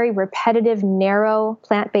a very repetitive, narrow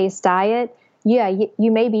plant-based diet,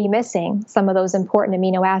 you may be missing some of those important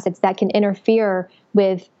amino acids that can interfere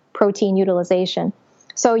with protein utilization.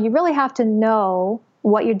 So you really have to know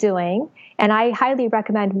what you're doing. And I highly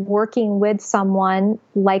recommend working with someone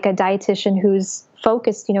like a dietitian who's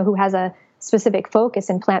focused, who has a specific focus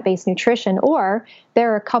in plant-based nutrition. Or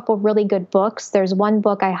there are a couple really good books. There's one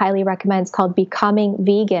book I highly recommend. It's called Becoming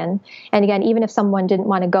Vegan. And again, even if someone didn't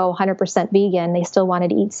want to go 100% vegan, they still wanted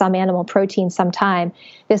to eat some animal protein sometime,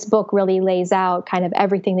 this book really lays out kind of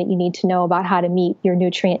everything that you need to know about how to meet your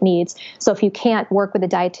nutrient needs. So if you can't work with a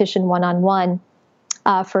dietitian one-on-one,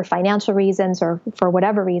 for financial reasons or for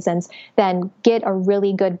whatever reasons, then get a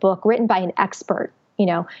really good book written by an expert,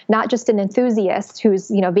 not just an enthusiast who's,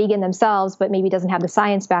 vegan themselves, but maybe doesn't have the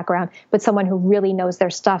science background, but someone who really knows their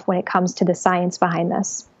stuff when it comes to the science behind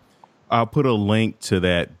this. I'll put a link to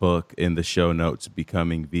that book in the show notes,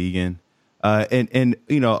 Becoming Vegan. And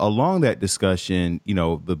along that discussion,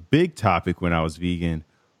 the big topic when I was vegan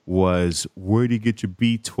was, where do you get your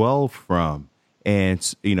B12 from? And,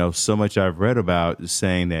 so much I've read about is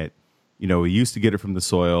saying that, we used to get it from the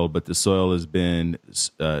soil, but the soil has been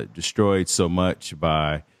destroyed so much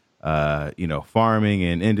by, farming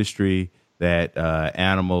and industry that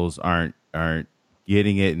animals aren't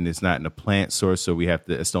getting it, and it's not in a plant source. So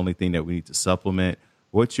it's the only thing that we need to supplement.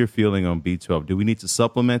 What's your feeling on B12? Do we need to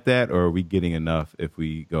supplement that, or are we getting enough if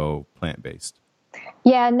we go plant-based?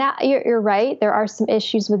 Yeah, now you're right. There are some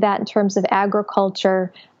issues with that in terms of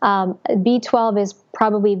agriculture. B12 is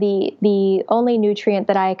probably the only nutrient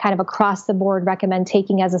that I kind of across the board recommend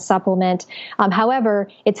taking as a supplement. However,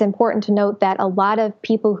 it's important to note that a lot of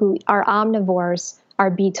people who are omnivores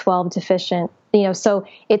are B12 deficient. So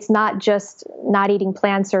it's not just not eating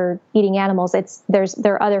plants or eating animals. There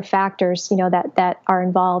are other factors, that are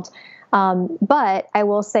involved. But I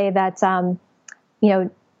will say that,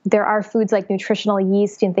 there are foods like nutritional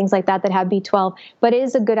yeast and things like that have B12, but it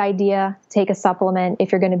is a good idea to take a supplement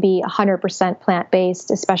if you're going to be 100% plant-based,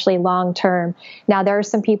 especially long-term. Now, there are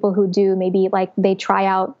some people who do maybe like they try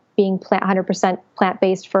out being 100%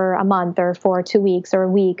 plant-based for a month or for 2 weeks or a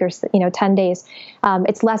week or 10 days.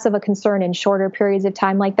 It's less of a concern in shorter periods of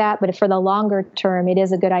time like that, but for the longer term, it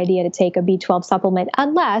is a good idea to take a B12 supplement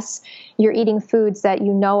unless you're eating foods that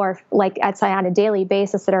are like on a daily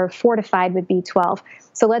basis that are fortified with B12.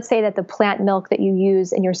 So let's say that the plant milk that you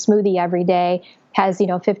use in your smoothie every day has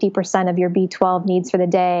 50% of your B12 needs for the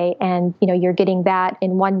day, and you're getting that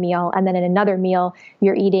in one meal, and then in another meal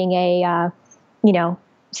you're eating a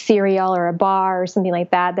cereal or a bar or something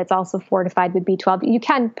like that that's also fortified with B12. You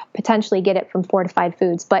can potentially get it from fortified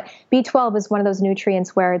foods, but B12 is one of those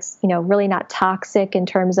nutrients where it's really not toxic in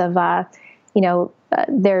terms of for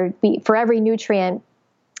every nutrient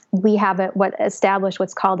we have established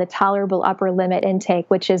what's called a tolerable upper limit intake,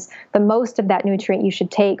 which is the most of that nutrient you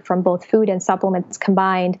should take from both food and supplements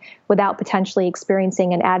combined without potentially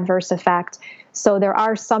experiencing an adverse effect. So there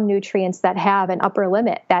are some nutrients that have an upper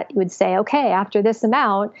limit that would say, okay, after this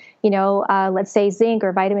amount, let's say zinc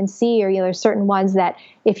or vitamin C, or there's certain ones that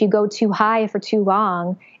if you go too high for too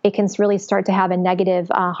long, it can really start to have a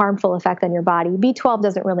negative, harmful effect on your body. B12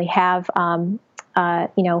 doesn't really have,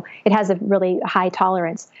 it has a really high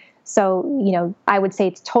tolerance. So, I would say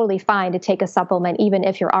it's totally fine to take a supplement, even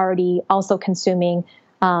if you're already also consuming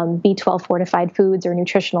B12 fortified foods or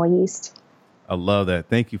nutritional yeast. I love that.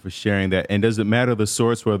 Thank you for sharing that. And does it matter the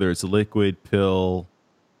source, whether it's liquid, pill?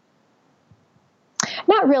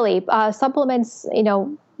 Not really. Supplements,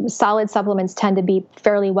 solid supplements tend to be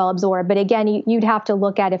fairly well absorbed. But again, you'd have to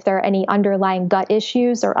look at if there are any underlying gut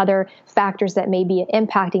issues or other factors that may be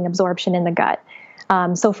impacting absorption in the gut.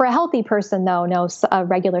 So for a healthy person, though, a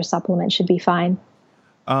regular supplement should be fine.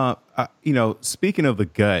 Speaking of the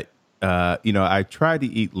gut, I tried to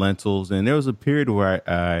eat lentils, and there was a period where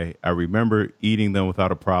I remember eating them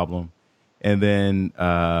without a problem. And then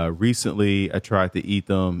recently I tried to eat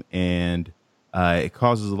them, and it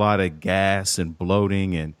causes a lot of gas and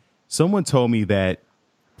bloating. And someone told me that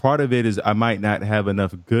part of it is I might not have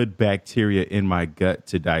enough good bacteria in my gut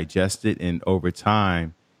to digest it. And over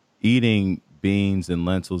time, eating beans and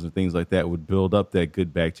lentils and things like that would build up that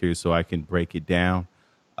good bacteria so I can break it down.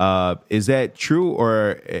 Is that true,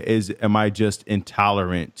 or am I just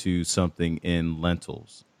intolerant to something in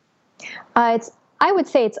lentils? I would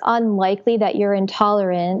say it's unlikely that you're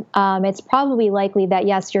intolerant. It's probably likely that,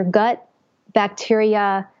 yes, your gut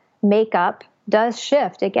bacteria makeup does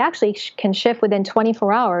shift. It actually can shift within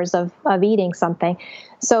 24 hours of eating something.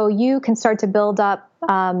 So you can start to build up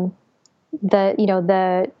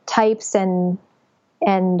the types and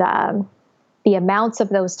the amounts of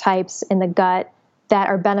those types in the gut that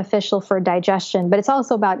are beneficial for digestion. But it's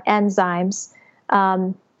also about enzymes.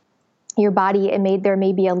 Your body, there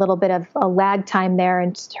may be a little bit of a lag time there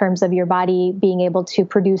in terms of your body being able to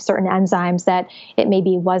produce certain enzymes that it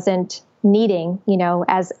maybe wasn't needing,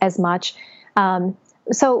 as much.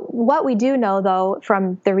 So what we do know, though,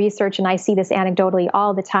 from the research, and I see this anecdotally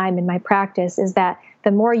all the time in my practice, is that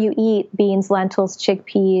the more you eat beans, lentils,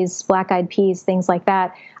 chickpeas, black-eyed peas, things like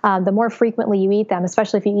that, the more frequently you eat them,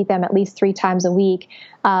 especially if you eat them at least 3 times a week,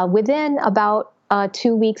 within about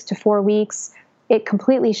 2 weeks to 4 weeks, it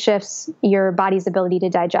completely shifts your body's ability to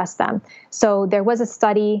digest them. So there was a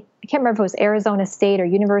study, I can't remember if it was Arizona State or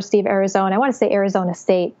University of Arizona. I want to say Arizona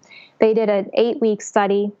State. They did an 8-week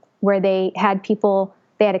study where they had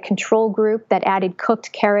a control group that added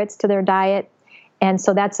cooked carrots to their diet. And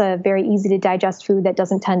so that's a very easy to digest food that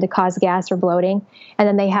doesn't tend to cause gas or bloating. And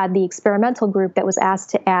then they had the experimental group that was asked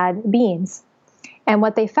to add beans. And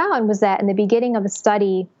what they found was that in the beginning of the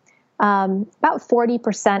study, about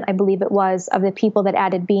 40%, I believe it was, of the people that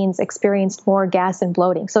added beans experienced more gas and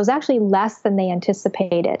bloating. So it was actually less than they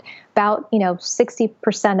anticipated. About,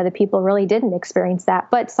 60% of the people really didn't experience that,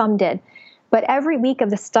 but some did. But every week of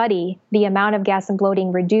the study, the amount of gas and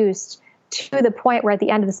bloating reduced to the point where at the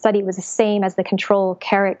end of the study it was the same as the control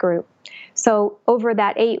carrot group. So over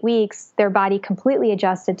that 8 weeks, their body completely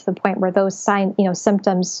adjusted to the point where those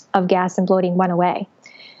symptoms of gas and bloating went away.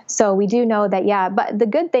 So we do know that, yeah, but the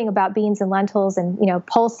good thing about beans and lentils and,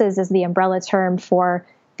 pulses is the umbrella term for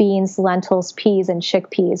beans, lentils, peas, and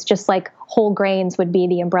chickpeas, just like whole grains would be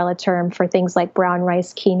the umbrella term for things like brown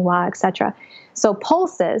rice, quinoa, etc. So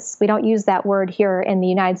pulses, we don't use that word here in the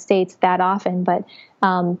United States that often, but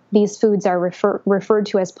these foods are referred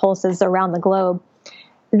to as pulses around the globe.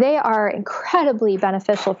 They are incredibly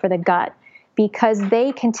beneficial for the gut because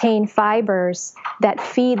they contain fibers that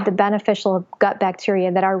feed the beneficial gut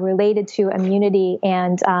bacteria that are related to immunity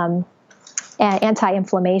and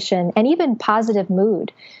anti-inflammation and even positive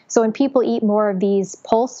mood. So when people eat more of these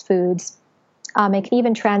pulse foods, it can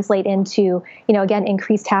even translate into, again,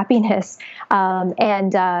 increased happiness.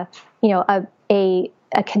 There's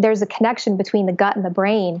a connection between the gut and the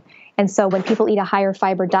brain. And so when people eat a higher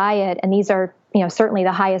fiber diet, and these are, certainly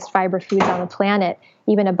the highest fiber foods on the planet,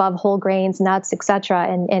 even above whole grains, nuts, et cetera,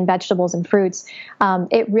 and vegetables and fruits,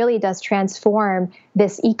 it really does transform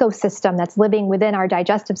this ecosystem that's living within our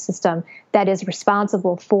digestive system that is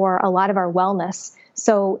responsible for a lot of our wellness.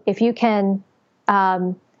 So if you can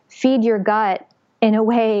feed your gut in a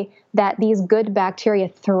way that these good bacteria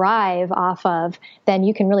thrive off of, then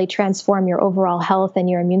you can really transform your overall health and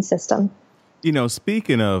your immune system.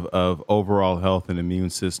 Speaking of overall health and immune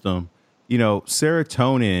system,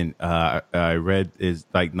 serotonin, I read, is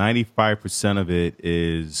like 95% of it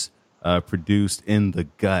is produced in the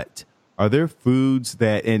gut. Are there foods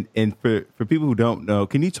that, and for people who don't know,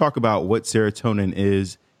 can you talk about what serotonin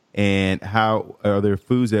is and how are there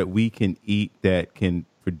foods that we can eat that can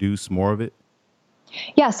produce more of it?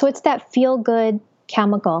 Yeah, so it's that feel-good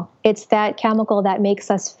chemical. It's that chemical that makes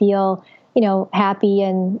us feel, happy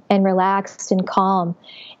and relaxed and calm.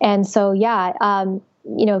 And so, yeah,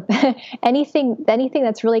 anything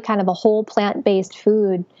that's really kind of a whole plant-based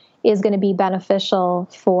food is going to be beneficial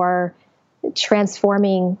for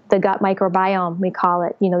transforming the gut microbiome, we call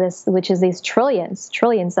it, which is these trillions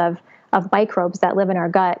of microbes that live in our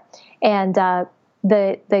gut. And the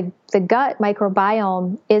gut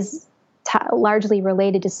microbiome is largely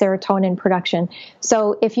related to serotonin production.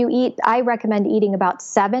 So if you eat, I recommend eating about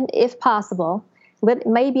 7, if possible,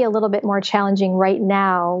 maybe a little bit more challenging right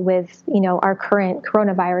now with, our current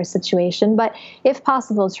coronavirus situation. But if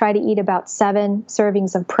possible, try to eat about 7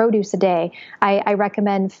 servings of produce a day. I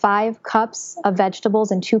recommend 5 cups of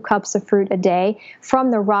vegetables and 2 cups of fruit a day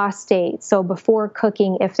from the raw state. So before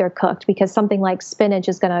cooking, if they're cooked, because something like spinach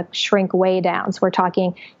is going to shrink way down. So we're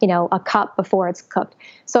talking, a cup before it's cooked.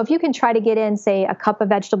 So if you can try to get in, say, a cup of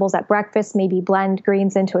vegetables at breakfast, maybe blend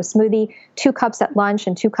greens into a smoothie, 2 cups at lunch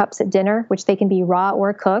and 2 cups at dinner, which they can be raw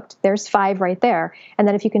or cooked. There's 5 right there. And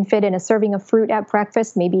then if you can fit in a serving of fruit at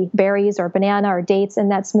breakfast, maybe berries or banana or dates in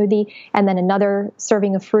that smoothie, and then another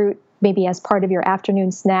serving of fruit, maybe as part of your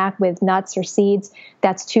afternoon snack with nuts or seeds,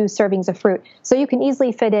 that's 2 servings of fruit. So you can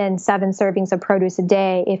easily fit in 7 servings of produce a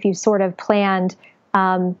day if you sort of planned,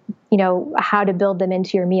 how to build them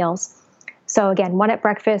into your meals. So again, 1 at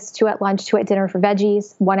breakfast, 2 at lunch, 2 at dinner for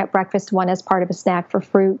veggies, 1 at breakfast, 1 as part of a snack for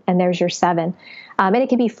fruit, and there's your 7. And it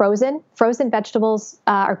can be frozen. Frozen vegetables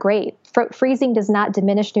are great. Freezing does not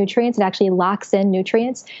diminish nutrients. It actually locks in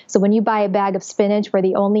nutrients. So when you buy a bag of spinach where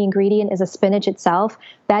the only ingredient is a spinach itself,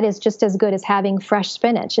 that is just as good as having fresh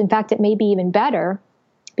spinach. In fact, it may be even better,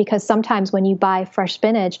 because sometimes when you buy fresh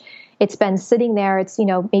spinach, it's been sitting there, it's,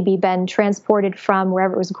 maybe been transported from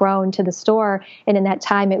wherever it was grown to the store, and in that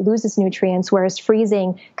time it loses nutrients, whereas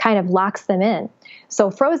freezing kind of locks them in. So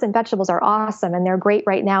frozen vegetables are awesome, and they're great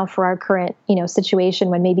right now for our current, situation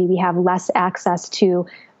when maybe we have less access to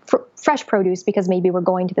fresh produce because maybe we're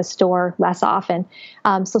going to the store less often.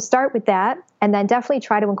 So start with that, and then definitely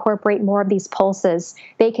try to incorporate more of these pulses.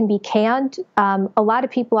 They can be canned. A lot of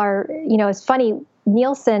people are, it's funny,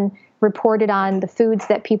 Nielsen reported on the foods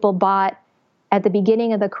that people bought at the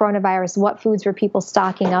beginning of the coronavirus. What foods were people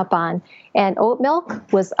stocking up on? And oat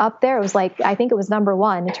milk was up there. It was I think it was number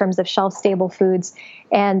 1 in terms of shelf-stable foods.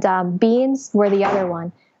 And beans were the other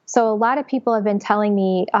one. So a lot of people have been telling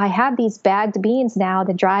me, I have these bagged beans now,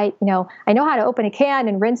 the dry, I know how to open a can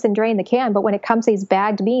and rinse and drain the can, but when it comes to these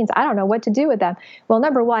bagged beans, I don't know what to do with them. Well,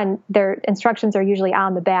 number 1, their instructions are usually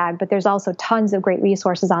on the bag, but there's also tons of great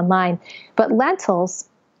resources online. But lentils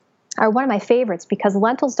are one of my favorites because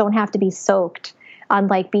lentils don't have to be soaked,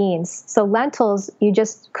 unlike beans. So lentils, you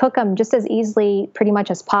just cook them just as easily pretty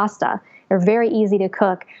much as pasta. They're very easy to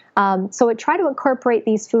cook. So try to incorporate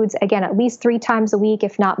these foods, again, at least 3 times a week,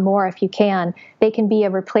 if not more, if you can. They can be a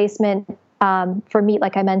replacement for meat,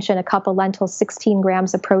 like I mentioned, a cup of lentils, 16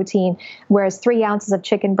 grams of protein, whereas 3 ounces of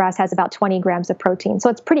chicken breast has about 20 grams of protein. So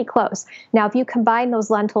it's pretty close. Now, if you combine those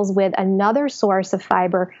lentils with another source of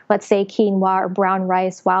fiber, let's say quinoa or brown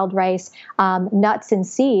rice, wild rice, nuts and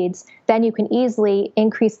seeds, then you can easily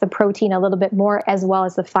increase the protein a little bit more as well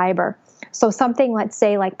as the fiber. So something, let's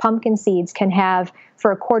say, like pumpkin seeds can have,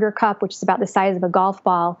 for a quarter cup, which is about the size of a golf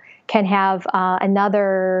ball, can have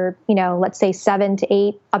another, let's say 7 to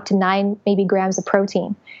 8, up to 9 maybe grams of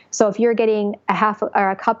protein. So if you're getting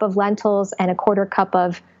a cup of lentils and a quarter cup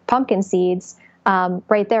of pumpkin seeds,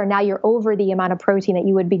 right there, now you're over the amount of protein that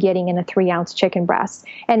you would be getting in a 3-ounce chicken breast.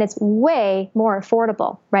 And it's way more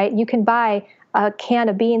affordable, right? You can buy a can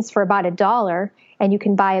of beans for about $1, and you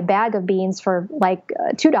can buy a bag of beans for like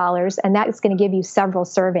 $2, and that is going to give you several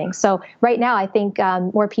servings. So right now, I think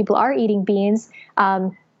more people are eating beans,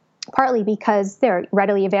 partly because they're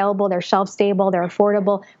readily available, they're shelf-stable, they're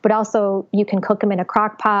affordable, but also you can cook them in a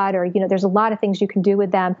crock pot, or, there's a lot of things you can do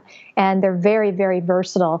with them, and they're very, very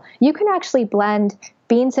versatile. You can actually blend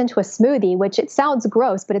beans into a smoothie, which it sounds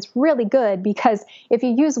gross, but it's really good because if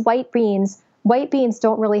you use white beans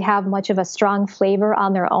don't really have much of a strong flavor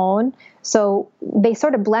on their own. So they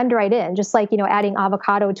sort of blend right in, just like, adding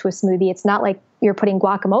avocado to a smoothie. It's not like you're putting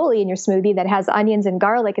guacamole in your smoothie that has onions and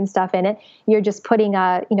garlic and stuff in it. You're just putting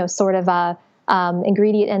sort of a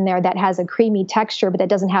ingredient in there that has a creamy texture, but that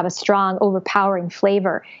doesn't have a strong, overpowering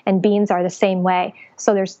flavor. And beans are the same way.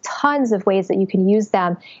 So there's tons of ways that you can use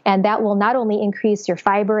them. And that will not only increase your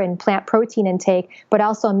fiber and plant protein intake, but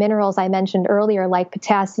also minerals I mentioned earlier, like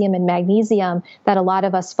potassium and magnesium, that a lot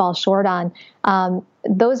of us fall short on.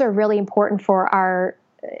 Those are really important for our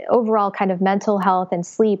overall kind of mental health and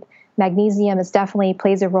sleep. Magnesium definitely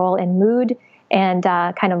plays a role in mood and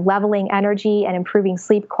kind of leveling energy and improving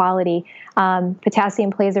sleep quality. Potassium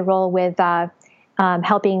plays a role with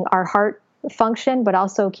helping our heart function, but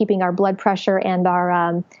also keeping our blood pressure and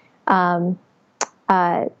our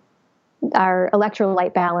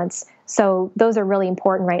electrolyte balance. So those are really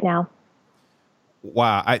important right now.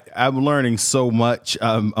 Wow, I'm learning so much.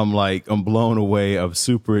 I'm blown away. I'm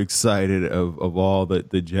super excited of all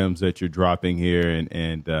the gems that you're dropping here,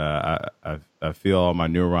 and I feel all my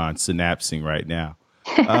neurons synapsing right now.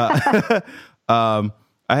 I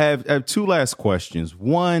have 2 last questions.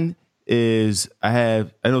 One is I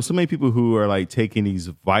know so many people who are like taking these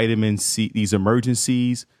vitamin C, these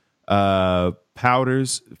emergencies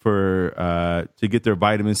powders for to get their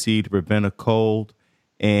vitamin C to prevent a cold.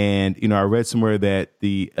 And I read somewhere that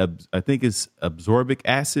I think it's absorbic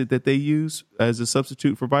acid that they use as a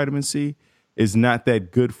substitute for vitamin C is not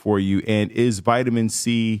that good for you. And is vitamin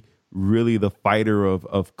C really the fighter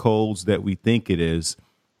of colds that we think it is?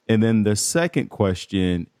 And then the second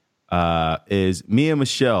question is, me and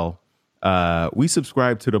Michelle, we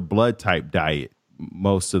subscribe to the blood type diet.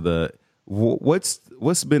 Most of the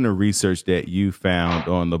what's been the research that you found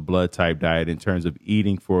on the blood type diet in terms of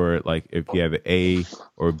eating for, like, if you have an A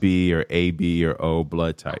or B or AB or O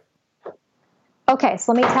blood type? Okay,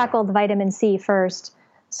 so let me tackle the vitamin C first.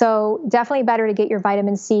 So definitely better to get your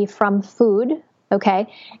vitamin C from food. Okay.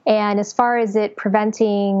 And as far as it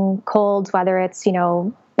preventing colds, whether it's,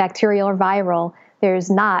 bacterial or viral, there's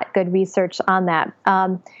not good research on that.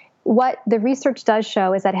 What the research does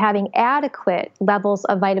show is that having adequate levels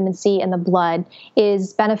of vitamin C in the blood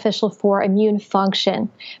is beneficial for immune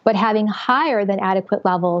function, but having higher than adequate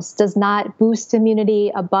levels does not boost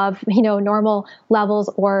immunity above, normal levels,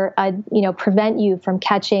 or, prevent you from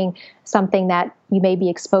catching something that you may be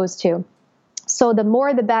exposed to. So the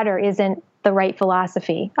more the better isn't the right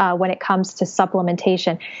philosophy when it comes to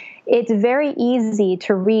supplementation. It's very easy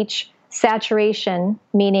to reach saturation,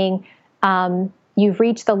 meaning you've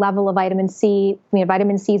reached the level of vitamin C.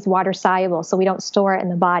 Vitamin C is water soluble, so we don't store it in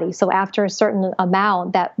the body. So after a certain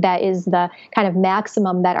amount, that is the kind of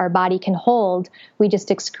maximum that our body can hold, we just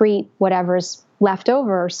excrete whatever's left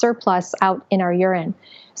over or surplus out in our urine.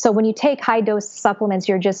 So when you take high dose supplements,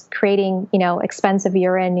 you're just creating, expensive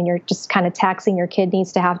urine, and you're just kind of taxing your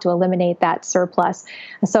kidneys to have to eliminate that surplus.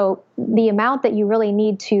 So the amount that you really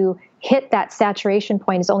need to hit that saturation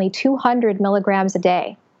point is only 200 milligrams a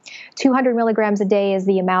day. 200 milligrams a day is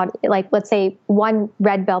the amount, like, let's say one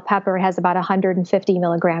red bell pepper has about 150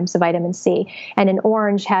 milligrams of vitamin C, and an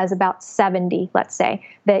orange has about 70, let's say.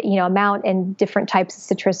 The amount in different types of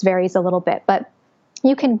citrus varies a little bit, but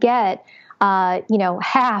you can get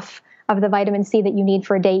half of the vitamin C that you need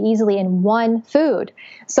for a day easily in one food.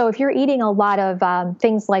 So if you're eating a lot of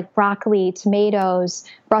things like broccoli, tomatoes,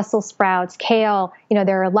 Brussels sprouts, kale,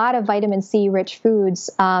 there are a lot of vitamin C rich foods,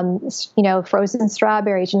 frozen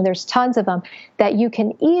strawberries, there's tons of them that you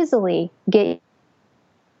can easily get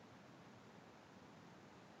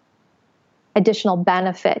additional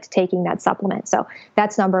benefit taking that supplement. So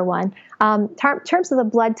that's number one. Terms of the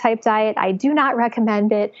blood type diet, I do not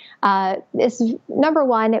recommend it. This number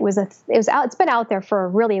one, it's been out there for a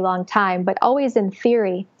really long time, but always in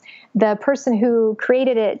theory. The person who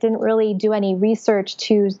created it didn't really do any research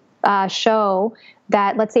to show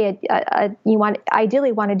that, let's say, you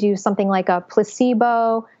ideally want to do something like a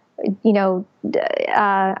placebo, not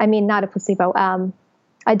a placebo,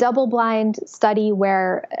 a double-blind study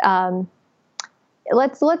where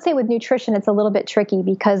let's say with nutrition, it's a little bit tricky,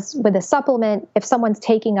 because with a supplement, if someone's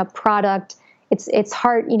taking a product, it's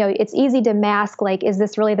hard, it's easy to mask, like, is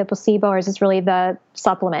this really the placebo or is this really the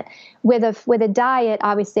supplement? With a diet,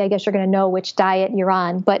 obviously, I guess you're going to know which diet you're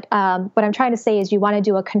on. But what I'm trying to say is you want to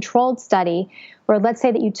do a controlled study where, let's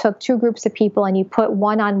say that you took two groups of people and you put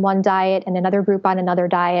one on one diet and another group on another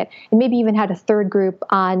diet, and maybe even had a third group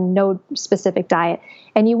on no specific diet.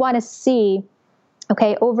 And you want to see,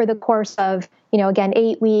 okay, over the course of, again,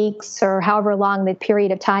 8 weeks or however long the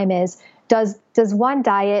period of time is, does one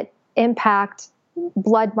diet impact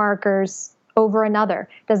blood markers over another?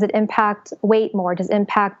 Does it impact weight more? Does it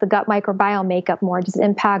impact the gut microbiome makeup more? Does it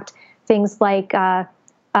impact things like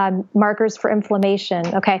markers for inflammation?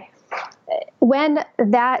 Okay. When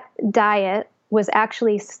that diet was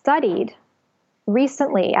actually studied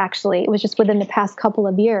recently, it was just within the past couple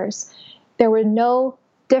of years, there were no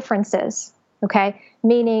differences. Okay,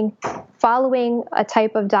 meaning following a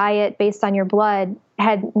type of diet based on your blood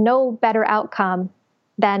had no better outcome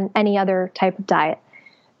than any other type of diet.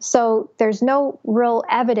 So there's no real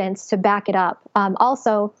evidence to back it up.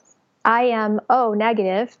 Also, I am O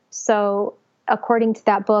negative, so according to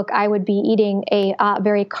that book, I would be eating a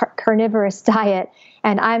very carnivorous diet,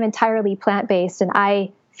 and I'm entirely plant-based, and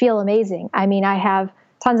I feel amazing. I mean, I have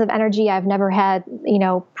tons of energy. I've never had,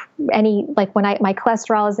 any, like, my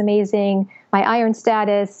cholesterol is amazing, my iron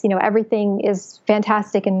status, everything is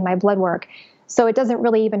fantastic in my blood work. So it doesn't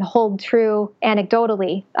really even hold true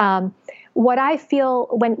anecdotally. What I feel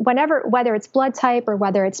whenever, whether it's blood type or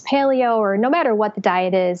whether it's paleo or no matter what the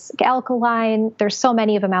diet is, alkaline, there's so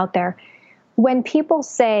many of them out there. When people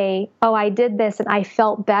say, oh, I did this and I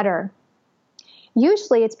felt better,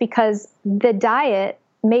 usually it's because the diet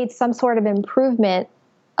made some sort of improvement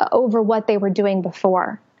over what they were doing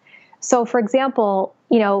before. So, for example,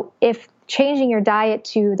 if changing your diet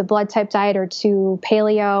to the blood type diet or to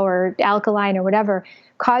paleo or alkaline or whatever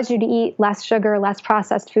caused you to eat less sugar, less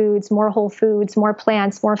processed foods, more whole foods, more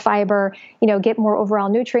plants, more fiber, get more overall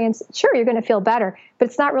nutrients, sure, you're going to feel better. But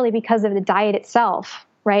it's not really because of the diet itself,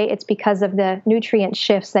 right? It's because of the nutrient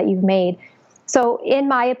shifts that you've made. So in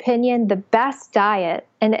my opinion, the best diet,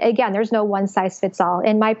 and again, there's no one size fits all.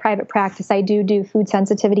 In my private practice, I do food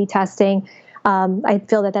sensitivity testing. I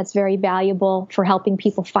feel that that's very valuable for helping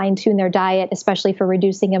people fine tune their diet, especially for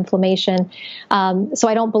reducing inflammation. So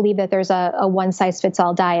I don't believe that there's a one size fits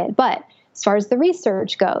all diet. But as far as the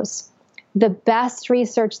research goes, the best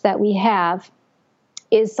research that we have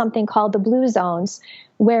is something called the blue zones,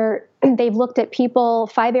 where they've looked at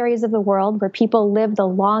 5 areas of the world where people live the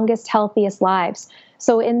longest, healthiest lives.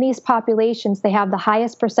 So in these populations, they have the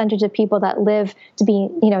highest percentage of people that live to be,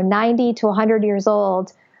 90 to 100 years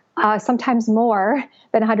old, sometimes more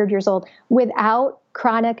than 100 years old, without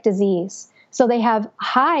chronic disease. So they have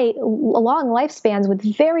long lifespans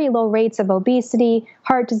with very low rates of obesity,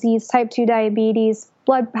 heart disease, type 2 diabetes,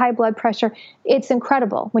 high blood pressure. It's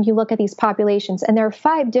incredible when you look at these populations. And there are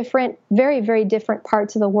 5 different, very, very different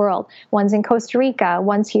parts of the world. One's in Costa Rica,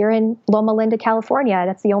 one's here in Loma Linda, California.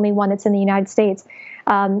 That's the only one that's in the United States.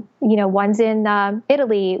 One's in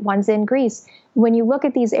Italy, one's in Greece. When you look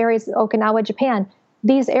at these areas, Okinawa, Japan,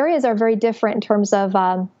 these areas are very different in terms of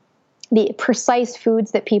the precise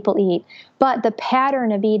foods that people eat, but the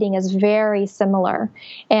pattern of eating is very similar.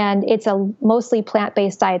 And it's a mostly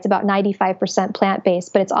plant-based diet. It's about 95%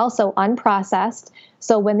 plant-based, but it's also unprocessed.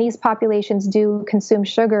 So when these populations do consume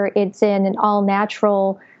sugar, it's in an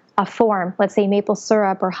all-natural form, let's say maple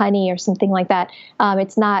syrup or honey or something like that.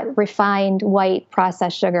 It's not refined white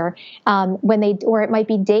processed sugar. Or it might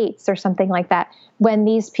be dates or something like that. When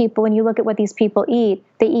you look at what these people eat,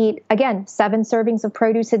 they eat, again, 7 servings of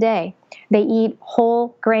produce a day. They eat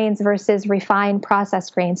whole grains versus refined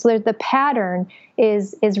processed grains. So the pattern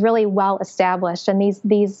is really well established. And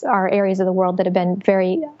these are areas of the world that have been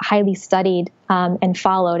very highly studied and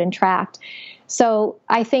followed and tracked. So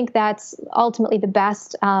I think that's ultimately the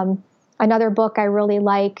best. Another book I really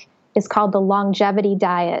like is called The Longevity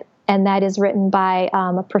Diet, and that is written by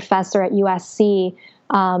a professor at USC,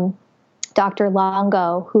 Dr.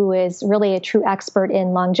 Longo, who is really a true expert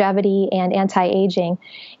in longevity and anti-aging.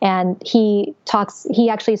 And he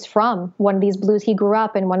actually is from one of these blues. He grew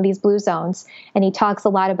up in one of these blue zones, and he talks a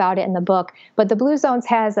lot about it in the book. But the Blue Zones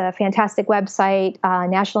has a fantastic website.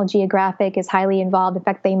 National Geographic is highly involved. In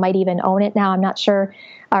fact, they might even own it now. I'm not sure.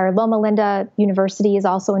 Our Loma Linda University is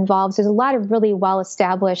also involved. So there's a lot of really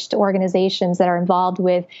well-established organizations that are involved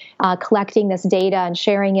with collecting this data and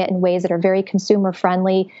sharing it in ways that are very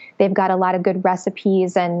consumer-friendly. They've got a lot of good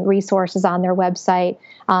recipes and resources on their website.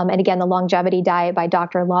 And again, the Longevity Diet by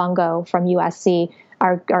Dr. Longo from USC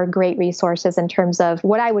are great resources in terms of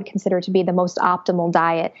what I would consider to be the most optimal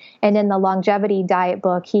diet. And in the Longevity Diet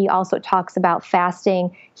book, he also talks about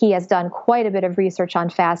fasting. He has done quite a bit of research on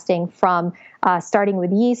fasting, from starting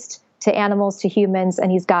with yeast to animals to humans,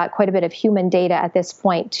 and he's got quite a bit of human data at this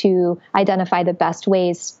point to identify the best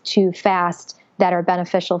ways to fast that are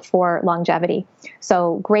beneficial for longevity.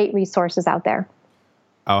 So great resources out there.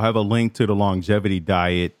 I'll have a link to the Longevity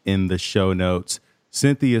Diet in the show notes.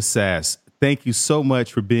 Cynthia Sass, thank you so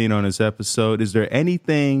much for being on this episode. Is there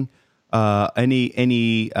anything,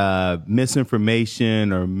 any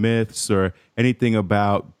misinformation or myths or anything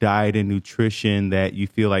about diet and nutrition that you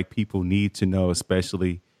feel like people need to know,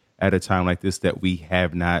 especially at a time like this, that we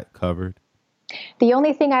have not covered? The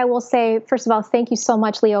only thing I will say, first of all, thank you so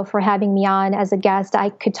much, Leo, for having me on as a guest. I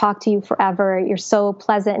could talk to you forever. You're so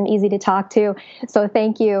pleasant and easy to talk to. So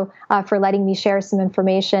thank you for letting me share some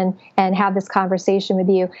information and have this conversation with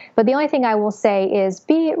you. But the only thing I will say is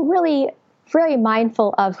be really very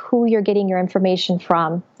mindful of who you're getting your information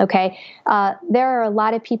from, okay? There are a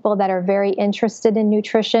lot of people that are very interested in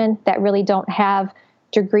nutrition that really don't have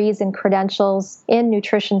degrees and credentials in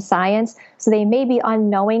nutrition science. So they may be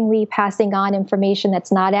unknowingly passing on information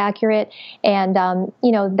that's not accurate. And,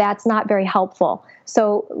 that's not very helpful.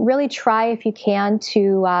 So really try, if you can,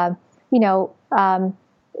 to,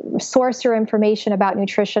 source your information about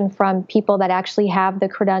nutrition from people that actually have the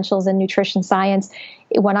credentials in nutrition science.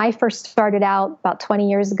 When I first started out about 20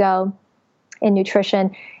 years ago in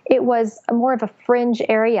nutrition, it was more of a fringe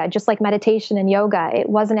area, just like meditation and yoga. It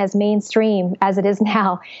wasn't as mainstream as it is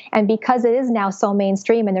now. And because it is now so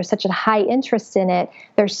mainstream and there's such a high interest in it,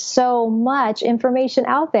 there's so much information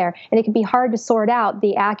out there. And it can be hard to sort out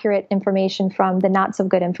the accurate information from the not so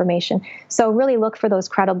good information. So really look for those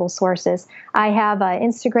credible sources. I have an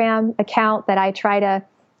Instagram account that I try to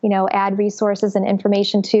add resources and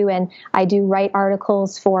information to. And I do write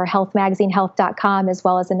articles for Health Magazine, health.com, as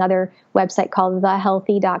well as another website called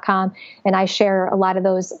thehealthy.com. And I share a lot of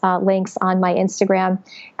those links on my Instagram,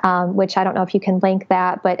 which I don't know if you can link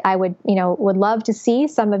that, but I would love to see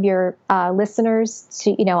some of your listeners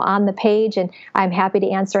on the page. And I'm happy to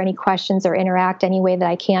answer any questions or interact any way that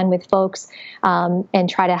I can with folks, and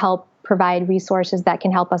try to help provide resources that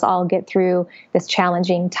can help us all get through this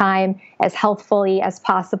challenging time as healthfully as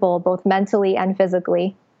possible, both mentally and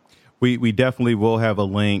physically. We definitely will have a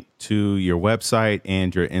link to your website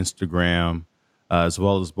and your Instagram, as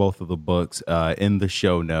well as both of the books in the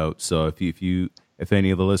show notes. So if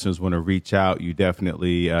any of the listeners want to reach out, you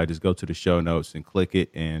definitely just go to the show notes and click it,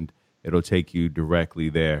 and it'll take you directly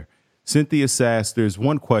there. Cynthia Sass, there's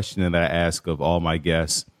one question that I ask of all my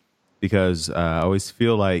guests, because I always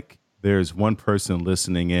feel like there's one person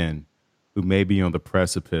listening in who may be on the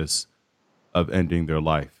precipice of ending their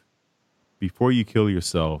life. Before you kill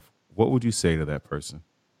yourself, what would you say to that person?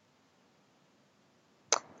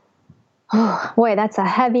 Oh, boy, that's a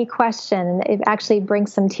heavy question. And it actually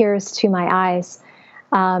brings some tears to my eyes.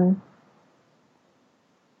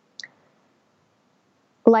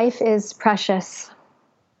 Life is precious.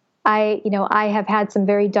 I have had some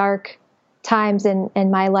very dark times in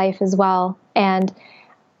my life as well. And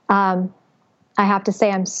I have to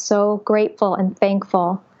say I'm so grateful and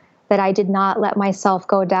thankful that I did not let myself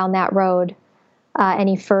go down that road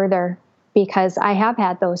any further, because I have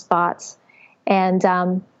had those thoughts.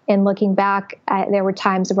 And in looking back, there were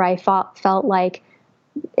times where I felt like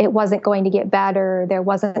it wasn't going to get better. There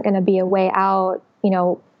wasn't going to be a way out.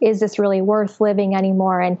 Is this really worth living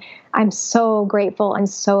anymore? And I'm so grateful and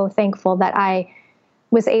so thankful that I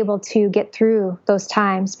was able to get through those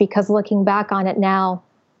times, because looking back on it now,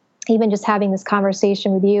 even just having this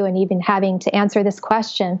conversation with you and even having to answer this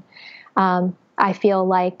question, I feel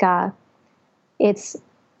like it's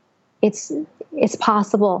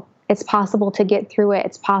possible. It's possible to get through it.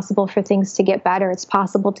 It's possible for things to get better. It's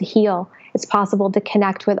possible to heal. It's possible to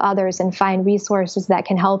connect with others and find resources that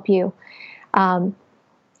can help you.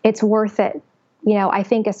 It's worth it. I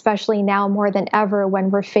think especially now more than ever, when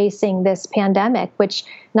we're facing this pandemic, which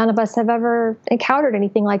none of us have ever encountered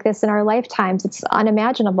anything like this in our lifetimes. It's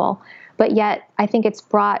unimaginable. But yet I think it's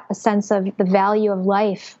brought a sense of the value of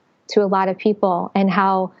life to a lot of people and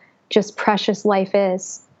how just precious life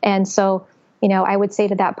is. And so, I would say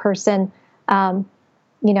to that person,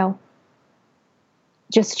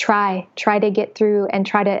 just try to get through and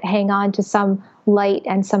try to hang on to some light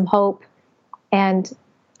and some hope. And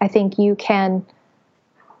I think you can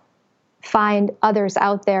find others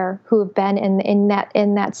out there who have been in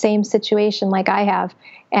that same situation like I have,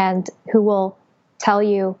 and who will tell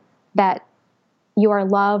you that you are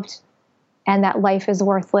loved and that life is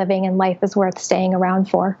worth living and life is worth staying around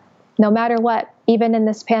for. No matter what, even in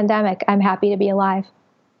this pandemic, I'm happy to be alive.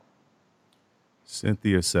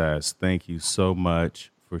 Cynthia Sass, thank you so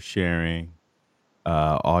much for sharing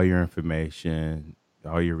all your information,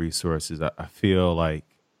 all your resources. I feel like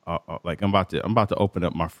I'm about to open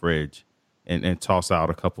up my fridge and toss out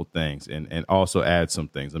a couple things and also add some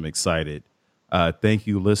things. I'm excited. Thank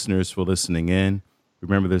you, listeners, for listening in.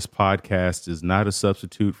 Remember, this podcast is not a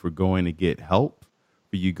substitute for going to get help,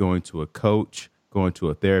 for you going to a coach, going to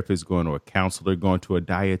a therapist, going to a counselor, going to a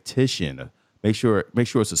dietitian. Make sure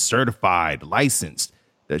it's a certified, licensed.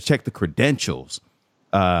 Check the credentials,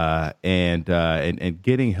 and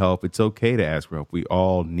getting help. It's okay to ask for help. We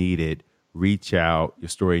all need it. Reach out. Your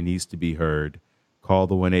story needs to be heard. Call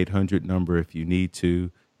the 1-800 number if you need to.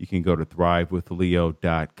 You can go to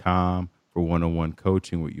thrivewithleo.com for one-on-one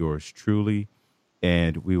coaching with yours truly,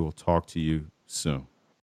 and we will talk to you soon.